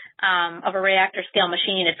volume of a reactor scale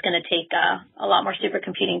machine, it's going to take a lot more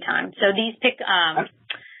supercomputing time. So these PIC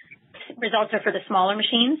results are for the smaller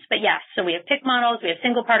machines, but yes, so we have PIC models, we have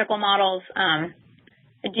single particle models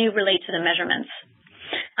that do relate to the measurements.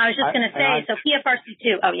 I was just going to say, so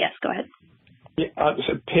PFRC2, oh yes, go ahead. Yeah,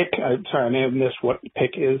 so PIC, sorry, I may have missed what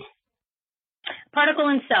PIC is. Particle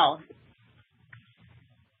and cell.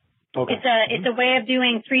 Okay. It's a way of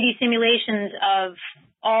doing 3D simulations of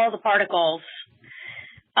all the particles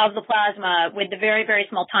of the plasma with the very, very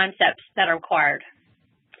small time steps that are required.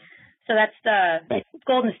 So that's the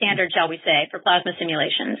golden standard, shall we say, for plasma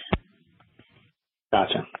simulations.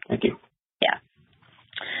 Gotcha. Thank you. Yeah.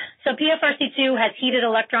 So PFRC2 has heated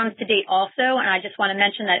electrons to date also, and I just want to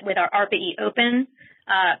mention that with our ARPA-E Open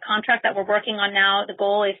contract that we're working on now, the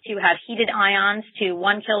goal is to have heated ions to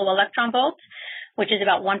 1 kilo electron volt, which is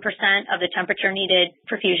about 1% of the temperature needed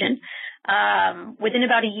for fusion, within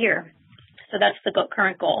about a year. So that's the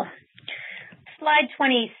current goal. Slide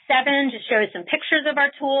 27 just shows some pictures of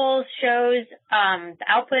our tools, shows the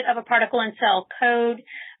output of a particle and cell code,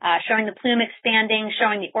 showing the plume expanding,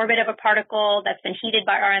 showing the orbit of a particle that's been heated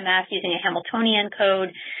by RMS using a Hamiltonian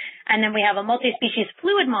code. And then we have a multi-species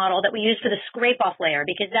fluid model that we use for the scrape-off layer,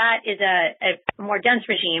 because that is a more dense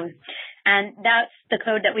regime. And that's the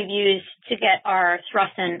code that we've used to get our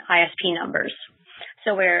thrust and ISP numbers.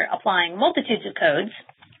 So we're applying multitudes of codes.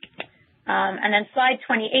 And then slide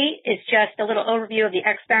 28 is just a little overview of the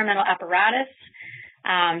experimental apparatus,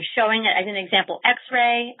 showing, as an example,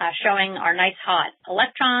 X-ray, showing our nice hot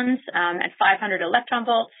electrons at 500 electron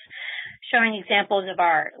volts, showing examples of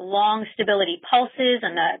our long stability pulses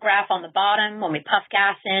and the graph on the bottom when we puff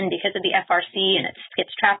gas in because of the FRC, and it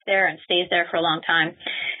gets trapped there and stays there for a long time.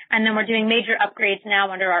 And then we're doing major upgrades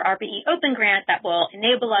now under our ARPA-E Open grant that will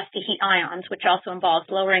enable us to heat ions, which also involves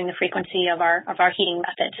lowering the frequency of our heating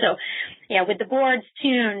method. So, yeah, with the boards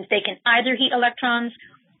tuned, they can either heat electrons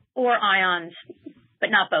or ions,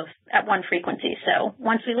 but not both at one frequency. So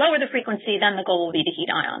once we lower the frequency, then the goal will be to heat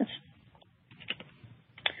ions.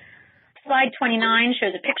 Slide 29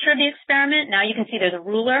 shows a picture of the experiment. Now you can see there's a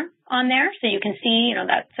ruler on there, so you can see,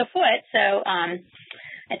 that's a foot, so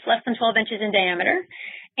it's less than 12 inches in diameter.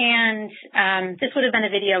 And this would have been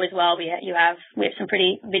a video as well. We have some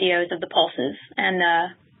pretty videos of the pulses, and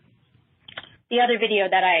the other video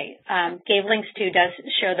that I gave links to does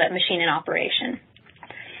show the machine in operation.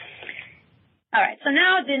 All right, so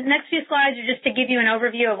now the next few slides are just to give you an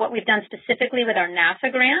overview of what we've done specifically with our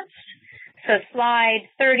NASA grants. So slide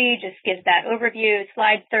 30 just gives that overview.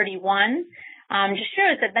 Slide 31 just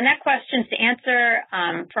shows that the net questions to answer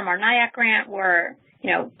from our NIAC grant were,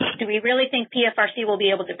 do we really think PFRC will be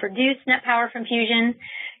able to produce net power from fusion?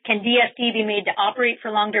 Can DSD be made to operate for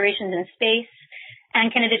long durations in space? And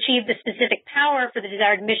can it achieve the specific power for the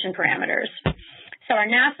desired mission parameters? So our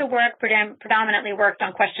NASA work predominantly worked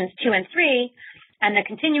on questions 2 and 3, and the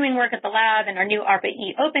continuing work at the lab and our new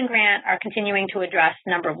ARPA-E Open grant are continuing to address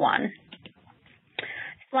number 1.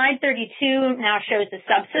 Slide 32 now shows the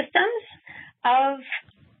subsystems of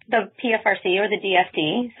the PFRC or the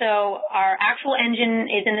DFD. So our actual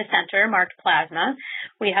engine is in the center, marked plasma.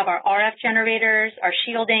 We have our RF generators, our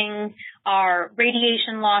shielding, our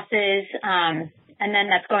radiation losses, and then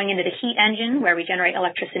that's going into the heat engine where we generate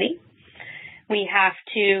electricity. We have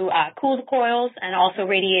to cool the coils and also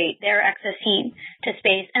radiate their excess heat to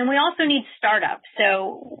space. And we also need startup.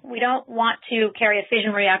 So we don't want to carry a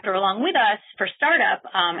fission reactor along with us for startup,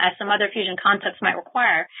 as some other fusion concepts might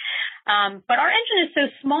require. But our engine is so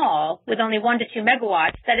small, with only 1 to 2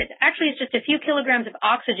 megawatts, that it actually is just a few kilograms of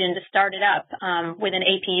oxygen to start it up with an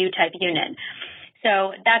APU-type unit.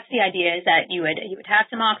 So that's the idea, is that you would have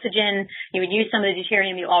some oxygen, you would use some of the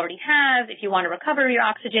deuterium you already have. If you want to recover your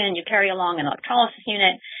oxygen, you carry along an electrolysis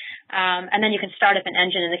unit, and then you can start up an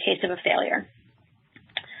engine in the case of a failure.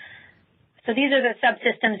 So these are the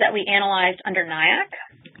subsystems that we analyzed under NIAC.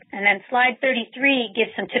 And then slide 33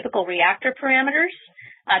 gives some typical reactor parameters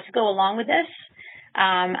to go along with this.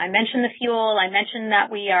 I mentioned the fuel. I mentioned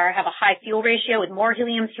that we have a high fuel ratio with more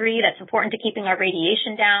helium-3. That's important to keeping our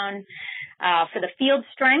radiation down. For the field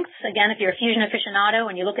strengths, again, if you're a fusion aficionado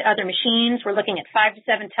and you look at other machines, we're looking at 5 to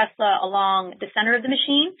 7 Tesla along the center of the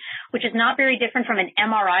machine, which is not very different from an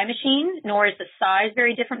MRI machine, nor is the size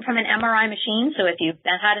very different from an MRI machine. So if you've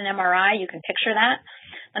had an MRI, you can picture that.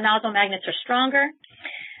 The nozzle magnets are stronger.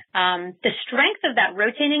 The strength of that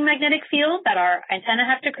rotating magnetic field that our antenna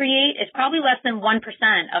have to create is probably less than 1%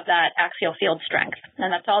 of that axial field strength, and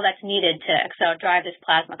that's all that's needed to drive this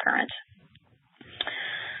plasma current.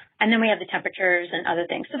 And then we have the temperatures and other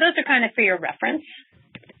things. So those are kind of for your reference.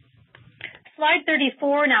 Slide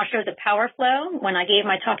 34 now shows a power flow. When I gave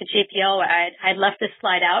my talk at JPL, I'd left this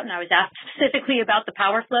slide out, and I was asked specifically about the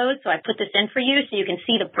power flows, so I put this in for you so you can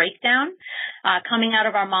see the breakdown coming out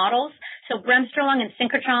of our models. So bremsstrahlung and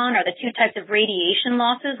synchrotron are the 2 types of radiation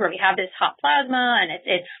losses where we have this hot plasma and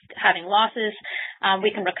it's having losses.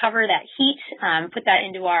 We can recover that heat, put that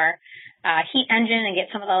into our heat engine and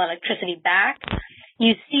get some of the electricity back.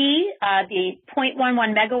 You see the 0.11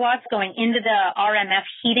 megawatts going into the RMF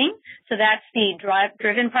heating. So that's the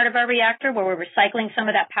driven part of our reactor where we're recycling some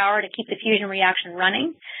of that power to keep the fusion reaction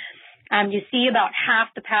running. You see about half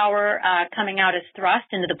the power coming out as thrust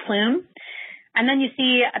into the plume. And then you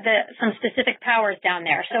see some specific powers down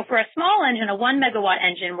there. So for a small engine, a 1 megawatt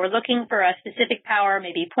engine, we're looking for a specific power,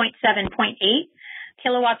 maybe 0.7, 0.8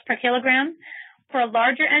 kilowatts per kilogram. For a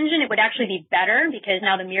larger engine, it would actually be better because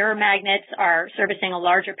now the mirror magnets are servicing a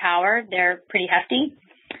larger power. They're pretty hefty.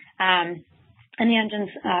 And the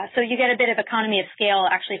engines, so you get a bit of economy of scale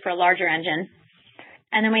actually for a larger engine.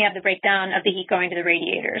 And then we have the breakdown of the heat going to the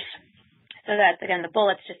radiators. So that's, again, the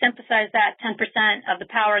bullets just emphasize that, 10% of the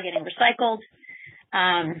power getting recycled,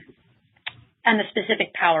 and the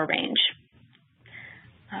specific power range.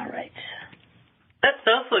 All right. That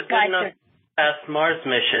does look good enough to pass Mars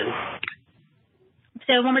mission.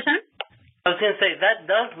 So one more time? I was going to say, that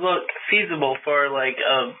does look feasible for, like,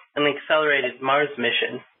 an accelerated Mars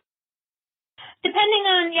mission. Depending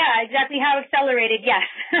on, exactly how accelerated, yes.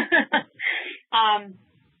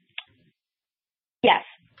 Yes,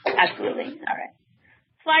 absolutely. All right.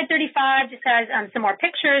 Slide 35 just has some more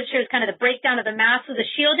pictures, shows kind of the breakdown of the mass. So the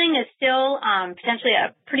shielding is still potentially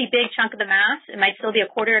a pretty big chunk of the mass. It might still be a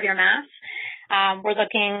quarter of your mass. We're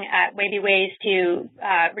looking at maybe ways to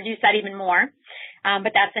reduce that even more.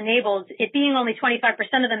 But that's enabled, it being only 25%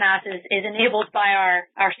 of the mass is enabled by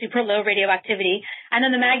our super low radioactivity. And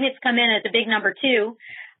then the magnets come in as a big number 2.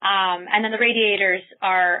 And then the radiators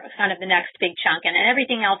are kind of the next big chunk. And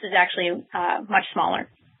everything else is actually much smaller.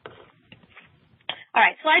 All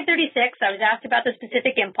right, slide 36. I was asked about the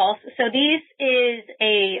specific impulse. So this is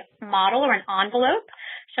a model or an envelope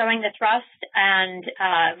showing the thrust and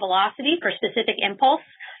velocity for specific impulse.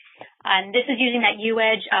 And this is using that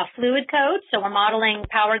U-edge fluid code. So we're modeling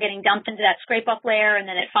power getting dumped into that scrape-up layer and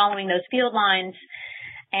then it following those field lines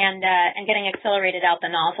and getting accelerated out the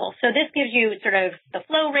nozzle. So this gives you sort of the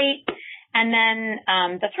flow rate and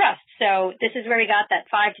then the thrust. So this is where we got that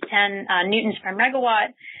 5 to 10 newtons per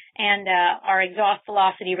megawatt and our exhaust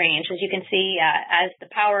velocity range. As you can see, as the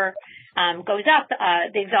power goes up,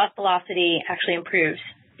 the exhaust velocity actually improves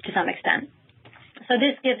to some extent. So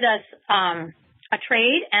this gives us a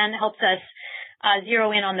trade and helps us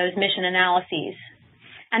zero in on those mission analyses.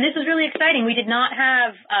 And this was really exciting. We did not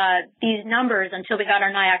have these numbers until we got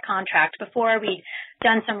our NIAC contract. Before, we'd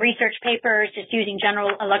done some research papers just using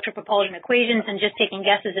general electropropulsion equations and just taking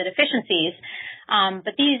guesses at efficiencies.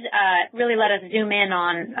 But these really let us zoom in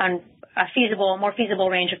on a more feasible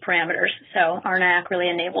range of parameters. So our NIAC really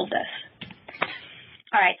enabled this.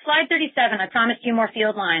 All right, slide 37. I promised you more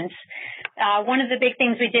field lines. one of the big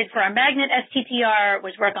things we did for our magnet STTR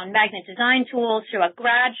was work on magnet design tools through a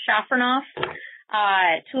Grad-Shafronov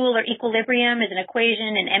tool, or equilibrium is an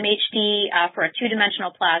equation in MHD for a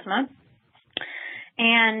two-dimensional plasma.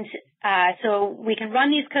 And so we can run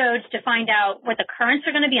these codes to find out what the currents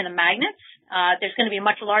are going to be in the magnets. There's going to be a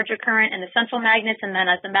much larger current in the central magnets, and then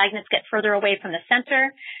as the magnets get further away from the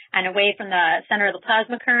center and away from the center of the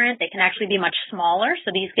plasma current, they can actually be much smaller.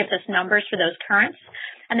 So these gives us numbers for those currents.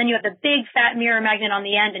 And then you have the big fat mirror magnet on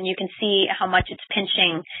the end, and you can see how much it's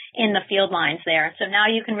pinching in the field lines there. So now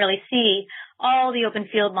you can really see all the open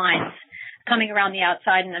field lines coming around the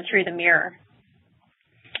outside and then through the mirror.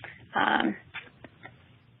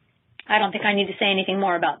 I don't think I need to say anything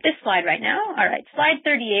more about this slide right now. All right, slide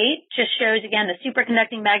 38 just shows, again, the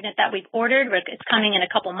superconducting magnet that we've ordered. It's coming in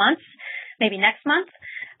a couple months, maybe next month,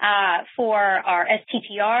 for our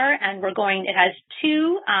STTR. And it has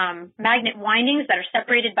two magnet windings that are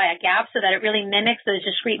separated by a gap so that it really mimics those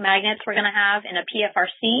discrete magnets we're going to have in a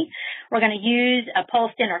PFRC. We're going to use a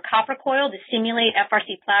pulsed-in or copper coil to stimulate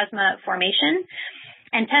FRC plasma formation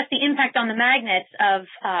and test the impact on the magnets of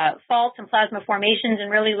faults and plasma formations,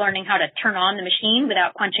 and really learning how to turn on the machine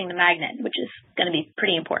without quenching the magnet, which is going to be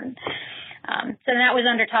pretty important. So that was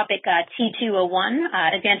under topic T201,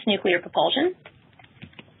 advanced nuclear propulsion.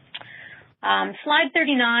 Slide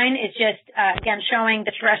 39 is just, again, showing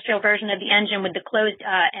the terrestrial version of the engine with the closed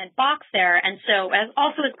end box there. And so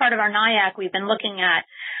also as part of our NIAC, we've been looking at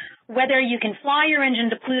whether you can fly your engine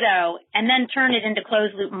to Pluto and then turn it into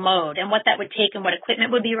closed loop mode, and what that would take and what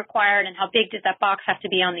equipment would be required, and how big does that box have to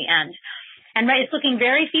be on the end. And it's looking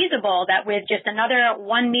very feasible that with just another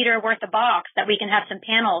 1 meter worth of box that we can have some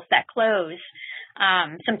panels that close,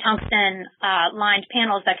 some tungsten lined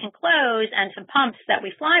panels that can close, and some pumps that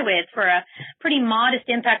we fly with for a pretty modest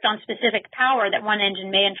impact on specific power that one engine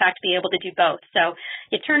may in fact be able to do both. So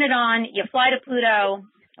you turn it on, you fly to Pluto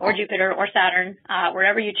or Jupiter or Saturn,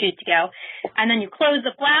 wherever you choose to go, and then you close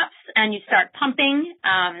the flaps and you start pumping,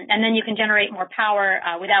 and then you can generate more power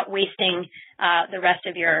without wasting the rest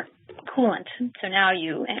of your coolant. So now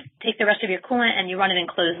you take the rest of your coolant and you run it in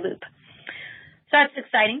closed loop. So that's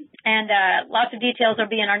exciting, and lots of details will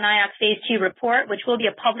be in our NIAC Phase 2 report, which will be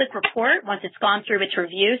a public report once it's gone through its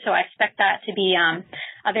review, so I expect that to be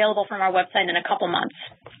available from our website in a couple months.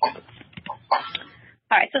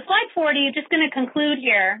 All right, so slide 40, just going to conclude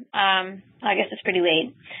here, I guess it's pretty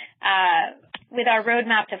late, with our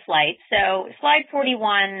roadmap to flight. So slide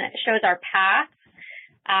 41 shows our path,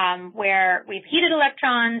 where we've heated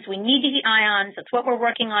electrons, we need to heat ions, that's what we're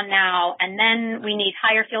working on now, and then we need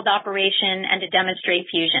higher field operation and to demonstrate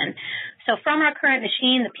fusion. So from our current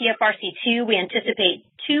machine, the PFRC2, we anticipate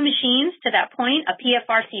 2 machines to that point, a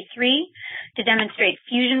PFRC3 to demonstrate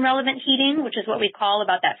fusion-relevant heating, which is what we call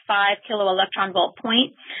about that 5 kilo-electron-volt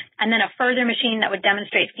point, and then a further machine that would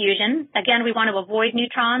demonstrate fusion. Again, we want to avoid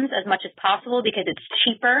neutrons as much as possible because it's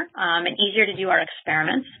cheaper and easier to do our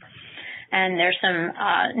experiments. And there's some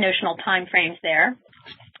notional time frames there.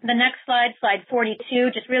 The next slide, slide 42,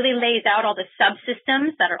 just really lays out all the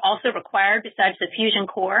subsystems that are also required besides the fusion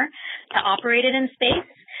core to operate it in space.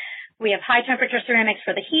 We have high-temperature ceramics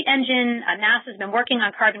for the heat engine. NASA's been working on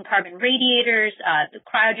carbon-carbon radiators. The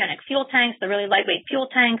cryogenic fuel tanks, the really lightweight fuel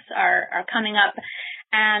tanks are coming up.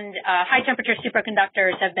 And high-temperature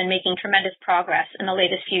superconductors have been making tremendous progress in the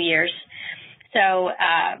latest few years. So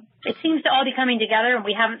it seems to all be coming together, and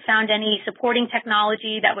we haven't found any supporting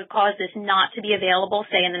technology that would cause this not to be available,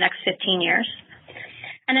 say, in the next 15 years.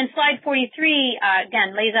 And then slide 43,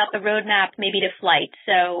 again, lays out the roadmap maybe to flight.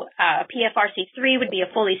 So PFRC3 would be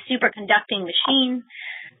a fully superconducting machine,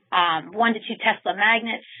 1 to 2 Tesla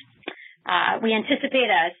magnets. We anticipate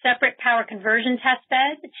a separate power conversion test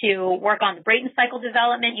bed to work on the Brayton cycle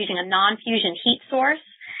development using a non-fusion heat source.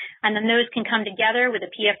 And then those can come together with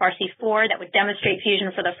a PFRC4 that would demonstrate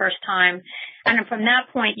fusion for the first time. And then from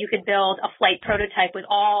that point, you could build a flight prototype with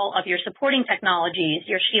all of your supporting technologies,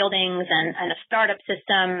 your shieldings and a startup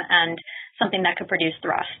system and something that could produce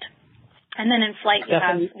thrust. And then in flight, you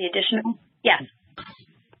have the additional. Yes.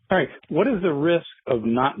 All right. What is the risk of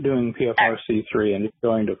not doing PFRC3 and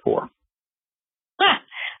going to 4?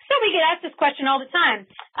 So we get asked this question all the time.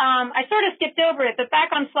 I sort of skipped over it, but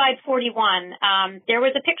back on slide 41, there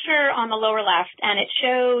was a picture on the lower left, and it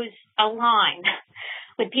shows a line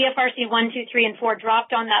with PFRC 1, 2, 3, and 4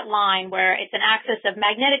 dropped on that line where it's an axis of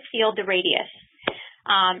magnetic field to radius.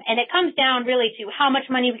 And it comes down really to how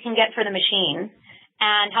much money we can get for the machine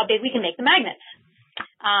and how big we can make the magnets.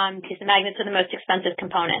 because the magnets are the most expensive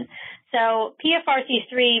component. So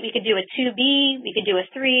PFRC3, we could do a 2B, we could do a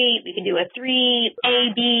 3, we could do a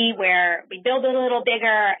 3AB, where we build it a little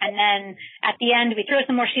bigger, and then at the end we throw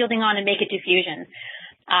some more shielding on and make it do fusion.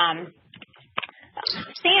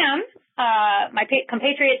 Sam, my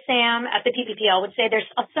compatriot Sam at the PPPL would say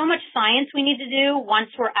there's so much science we need to do once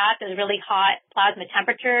we're at those really hot plasma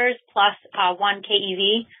temperatures plus 1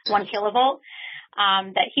 keV, 1 kilovolt,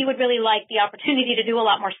 that he would really like the opportunity to do a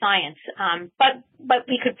lot more science. But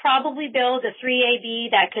we could probably build a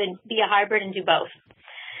 3AB that could be a hybrid and do both.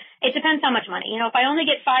 It depends how much money. If I only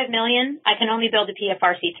get $5 million, I can only build a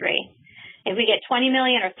PFRC3. If we get 20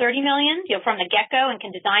 million or 30 million, from the get-go and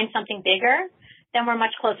can design something bigger, then we're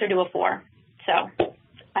much closer to a 4. So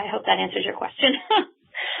I hope that answers your question.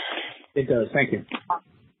 It does. Thank you.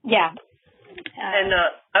 Yeah. And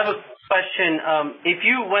I have a question. If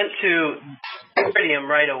you went to tritium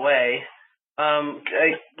right away,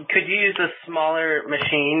 could you use a smaller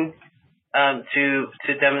machine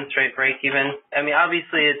to demonstrate break even? I mean,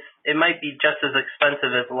 obviously it might be just as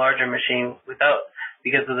expensive as a larger machine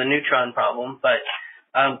because of the neutron problem, but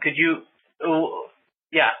could you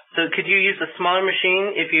use a smaller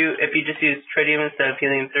machine if you just use tritium instead of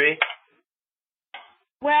helium-3?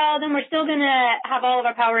 Well, then we're still going to have all of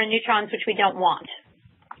our power in neutrons, which we don't want.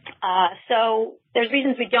 So there's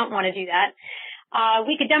reasons we don't want to do that.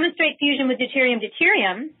 We could demonstrate fusion with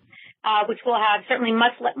deuterium-deuterium, which will have certainly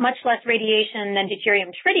much less radiation than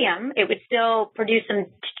deuterium-tritium. It would still produce some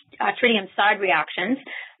tritium side reactions,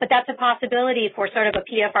 but that's a possibility for sort of a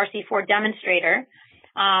PFRC4 demonstrator.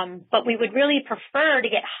 But we would really prefer to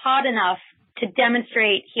get hot enough to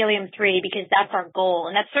demonstrate helium-3 because that's our goal,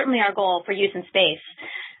 and that's certainly our goal for use in space,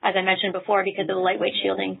 as I mentioned before, because of the lightweight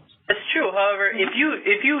shielding. That's true. However, if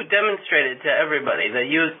you demonstrated to everybody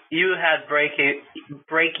that you had break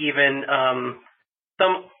even,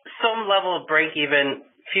 some level of break even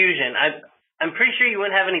fusion, I'm pretty sure you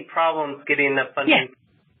wouldn't have any problems getting the funding to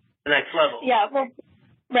the next level. Yeah. Well.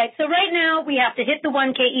 Right. So right now we have to hit the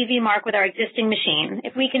 1 keV mark with our existing machine.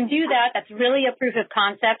 If we can do that, that's really a proof of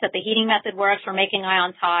concept that the heating method works for making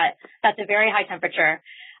ions hot. That's a very high temperature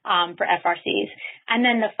for FRCs. And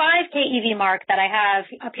then the 5 keV mark that I have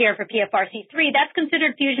up here for PFRC3, that's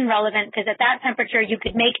considered fusion relevant because at that temperature you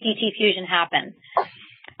could make DT fusion happen.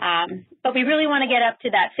 But we really want to get up to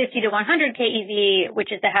that 50 to 100 keV,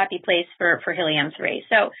 which is the happy place for helium-3.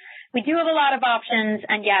 So we do have a lot of options,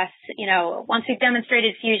 and yes, once we've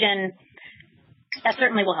demonstrated fusion, that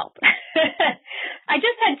certainly will help. I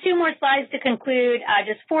just had 2 more slides to conclude.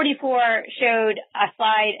 Just 44 showed a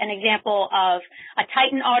slide, an example of a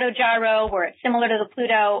Titan autogyro where it's similar to the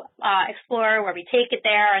Pluto Explorer, where we take it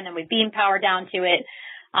there and then we beam power down to it.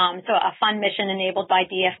 So a fun mission enabled by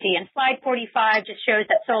DFT. And slide 45 just shows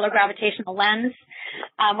that solar gravitational lens,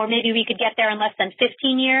 where maybe we could get there in less than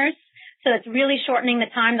 15 years. So it's really shortening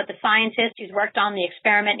the time that the scientist who's worked on the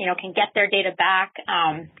experiment, can get their data back,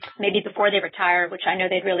 maybe before they retire, which I know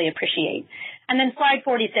they'd really appreciate. And then slide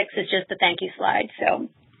 46 is just a thank you slide. So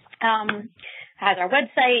has our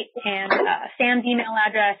website and Sam's email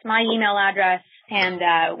address, my email address,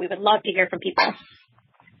 and we would love to hear from people.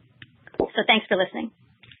 So thanks for listening.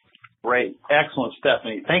 Great. Excellent,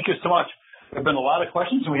 Stephanie. Thank you so much. There have been a lot of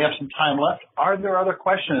questions, and we have some time left. Are there other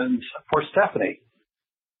questions for Stephanie?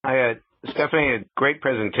 Hi, Stephanie, a great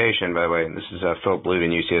presentation, by the way. This is Philip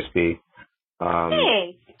Luden, UCSB.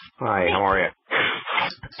 Hey. Hi, how are you?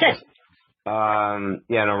 Good.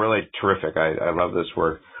 Really terrific. I love this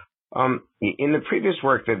work. In the previous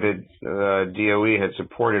work that the DOE had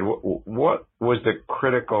supported, what was the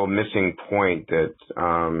critical missing point that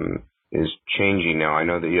is changing now? I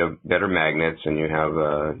know that you have better magnets and you have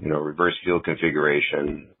reverse field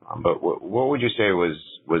configuration, but what would you say was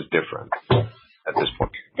different at this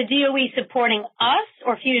point? The DOE supporting us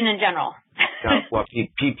or fusion in general? Well,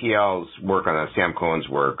 PPL's work on that, Sam Cohen's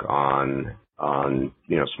work on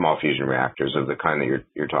small fusion reactors of the kind that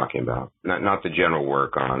you're talking about, not the general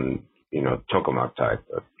work on tokamak type.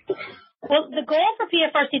 Well, the goal for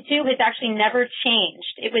PFRC2 has actually never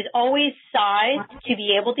changed. It was always sized to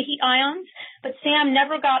be able to heat ions, but Sam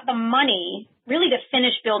never got the money really to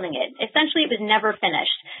finish building it. Essentially, it was never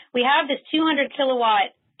finished. We have this 200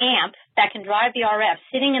 kilowatt amp that can drive the RF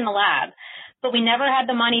sitting in the lab, but we never had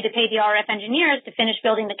the money to pay the RF engineers to finish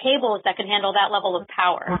building the cables that can handle that level of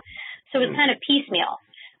power. So it was kind of piecemeal.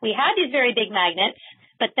 We had these very big magnets,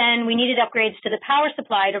 but then we needed upgrades to the power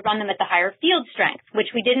supply to run them at the higher field strength, which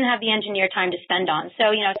we didn't have the engineer time to spend on.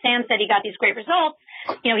 So, Sam said he got these great results.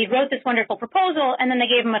 He wrote this wonderful proposal, and then they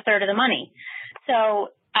gave him a third of the money. So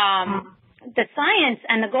the science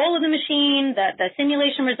and the goal of the machine, the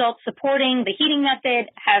simulation results supporting the heating method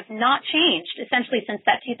have not changed essentially since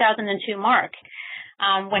that 2002 mark,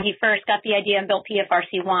 when he first got the idea and built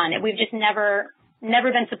PFRC-1. We've just never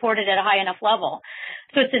been supported at a high enough level.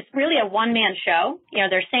 So it's really a one-man show.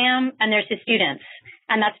 There's Sam and there's his students,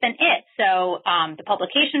 and that's been it. So the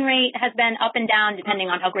publication rate has been up and down depending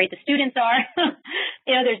on how great the students are.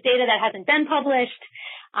 There's data that hasn't been published.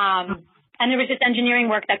 And there was just engineering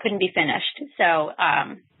work that couldn't be finished. So,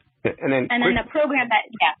 and then the program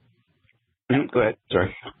Go ahead.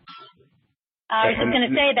 Sorry. I was just going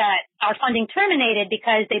to say that our funding terminated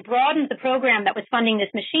because they broadened the program that was funding this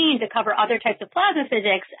machine to cover other types of plasma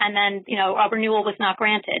physics, and then, a renewal was not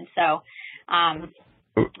granted. So,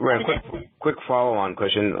 right. Quick follow-on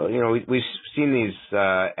question. We've seen these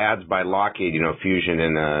ads by Lockheed, fusion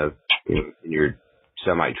in your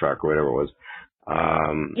semi-truck or whatever it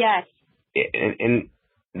was. Yes. And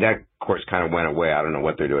that, of course, kind of went away. I don't know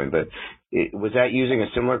what they're doing, but was that using a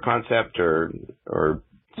similar concept or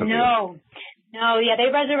something? No. Yeah, they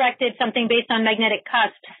resurrected something based on magnetic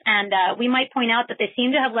cusps, and we might point out that they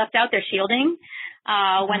seem to have left out their shielding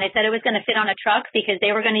when they said it was going to fit on a truck because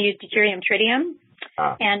they were going to use deuterium-tritium.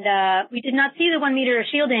 And we did not see the 1 meter of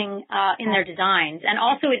shielding in their designs. And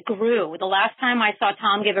also it grew. The last time I saw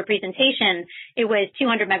Tom give a presentation, it was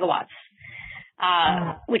 200 megawatts.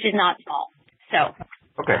 Which is not small. So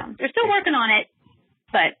they're still working on it,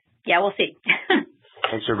 but yeah, we'll see.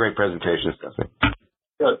 Thanks for a great presentation, Stephanie.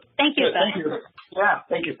 Good. Thank you. Good. Thank you. Yeah,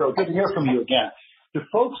 thank you, Phil. Good to hear from you again. Do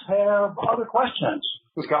folks have other questions?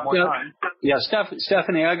 We've got more time. Yeah,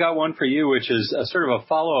 Stephanie, I got one for you, which is a sort of a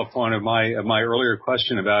follow-up one of my earlier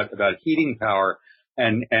question about heating power.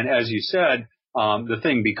 And as you said, the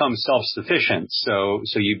thing becomes self-sufficient. So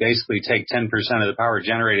you basically take 10% of the power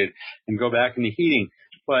generated and go back into heating.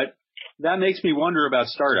 But that makes me wonder about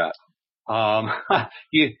startup.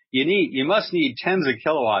 You must need tens of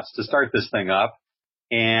kilowatts to start this thing up.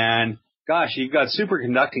 And gosh, you've got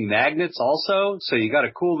superconducting magnets also. So you got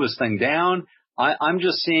to cool this thing down. I'm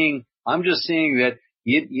just seeing that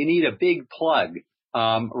you need a big plug.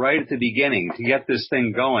 Right at the beginning to get this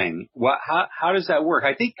thing going. How does that work?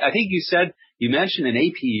 I think you mentioned an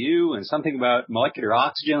APU and something about molecular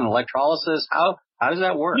oxygen and electrolysis. How does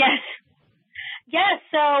that work? Yes.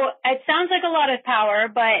 So it sounds like a lot of power,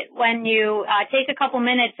 but when you take a couple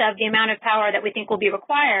minutes of the amount of power that we think will be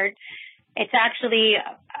required, it's actually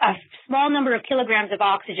a small number of kilograms of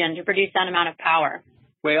oxygen to produce that amount of power.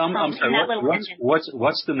 Wait, I'm sorry.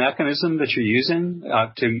 What's the mechanism that you're using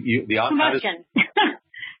combustion?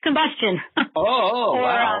 Combustion.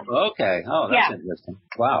 Wow. Okay. Oh, that's interesting.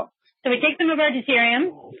 Wow. So we take some of our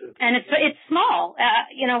deuterium, and it's small.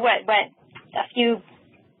 A few.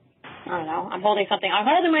 I don't know. I'm holding something. I'm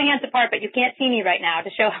holding my hands apart, but you can't see me right now to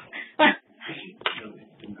show.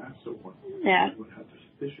 Yeah.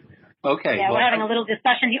 Okay. Yeah, we're having a little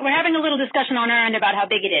discussion. We're having a little discussion on our end about how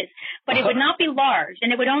big it is, but it would not be large, and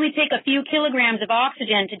it would only take a few kilograms of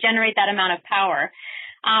oxygen to generate that amount of power.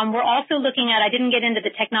 We're also looking at, I didn't get into the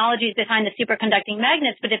technologies behind the superconducting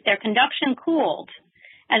magnets, but if they're conduction cooled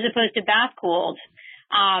as opposed to bath cooled,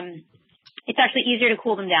 it's actually easier to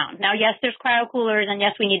cool them down. Now, yes, there's cryocoolers, and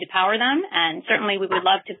yes, we need to power them, and certainly we would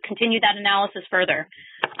love to continue that analysis further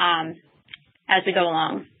as we go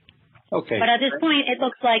along. Okay. But at this point, it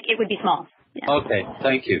looks like it would be small. Yeah. Okay.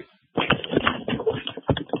 Thank you.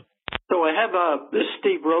 So I have this is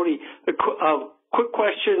Steve Brody. A quick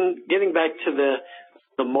question, getting back to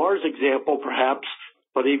the Mars example, perhaps,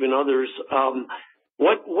 but even others.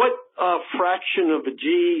 What fraction of a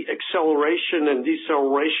G acceleration and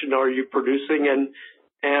deceleration are you producing?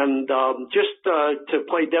 And just to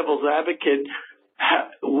play devil's advocate,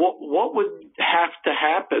 what would have to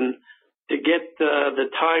happen to get the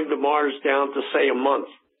time to Mars down to, say, a month?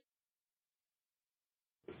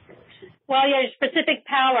 Well, your specific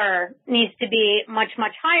power needs to be much,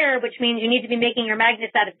 much higher, which means you need to be making your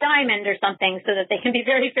magnets out of diamond or something so that they can be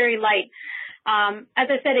very, very light. As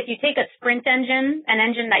I said, if you take a sprint engine, an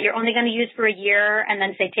engine that you're only going to use for a year, and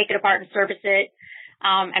then, say, take it apart and service it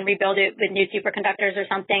and rebuild it with new superconductors or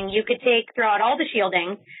something, you could throw out all the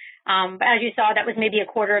shielding. But as you saw, that was maybe a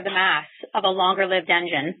quarter of the mass of a longer-lived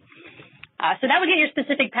engine. So that would get your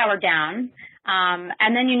specific power down.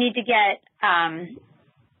 And then you need to get,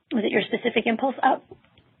 was it your specific impulse up?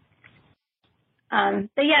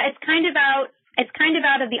 But yeah, it's kind of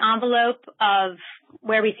out of the envelope of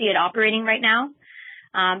where we see it operating right now.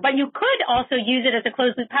 But you could also use it as a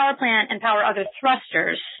closed loop power plant and power other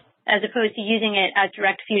thrusters as opposed to using it as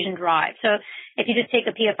direct fusion drive. So if you just take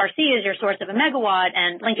a PFRC as your source of a megawatt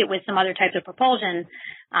and link it with some other types of propulsion,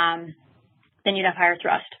 then you'd have higher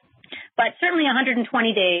thrust. But certainly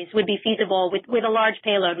 120 days would be feasible with a large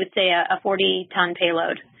payload, with say a 40-ton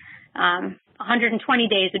payload. 120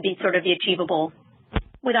 days would be sort of the achievable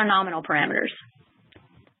with our nominal parameters.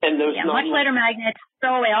 And those much lighter magnets,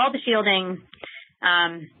 throw away all the shielding,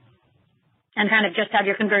 and kind of just have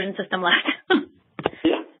your conversion system left.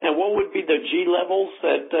 Yeah. And what would be the G levels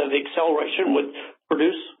that the acceleration would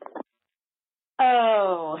produce?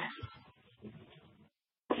 Oh.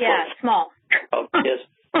 Yeah, small. Oh, yes.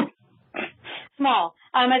 Small.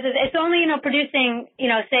 It's only, producing,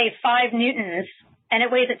 say 5 newtons, and it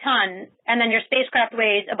weighs a ton, and then your spacecraft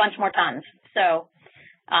weighs a bunch more tons. So,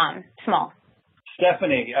 small.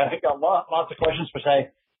 Stephanie, I think lots of questions per se.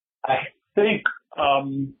 I think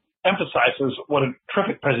emphasizes what a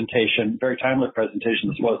terrific presentation, very timely presentation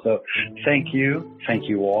this was. So thank you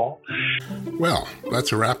all. Well,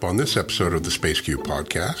 that's a wrap on this episode of the SpaceQ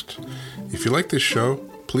podcast. If you like this show,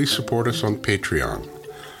 please support us on Patreon.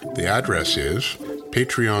 The address is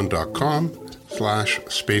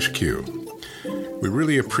patreon.com/SpaceQ. We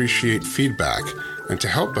really appreciate feedback, and to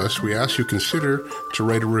help us, we ask you consider to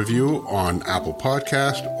write a review on Apple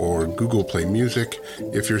Podcast or Google Play Music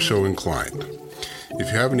if you're so inclined. If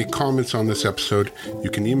you have any comments on this episode, you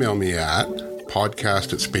can email me at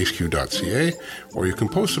podcast@spaceq.ca, or you can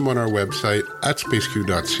post them on our website at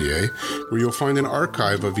spaceq.ca, where you'll find an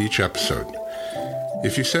archive of each episode.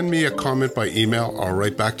 If you send me a comment by email, I'll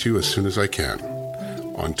write back to you as soon as I can.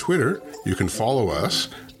 On Twitter, you can follow us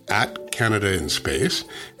at Canada in Space,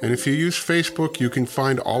 and if you use Facebook, you can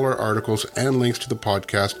find all our articles and links to the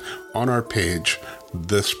podcast on our page,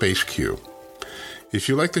 The SpaceQ. If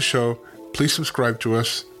you like the show, please subscribe to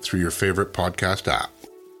us through your favorite podcast app.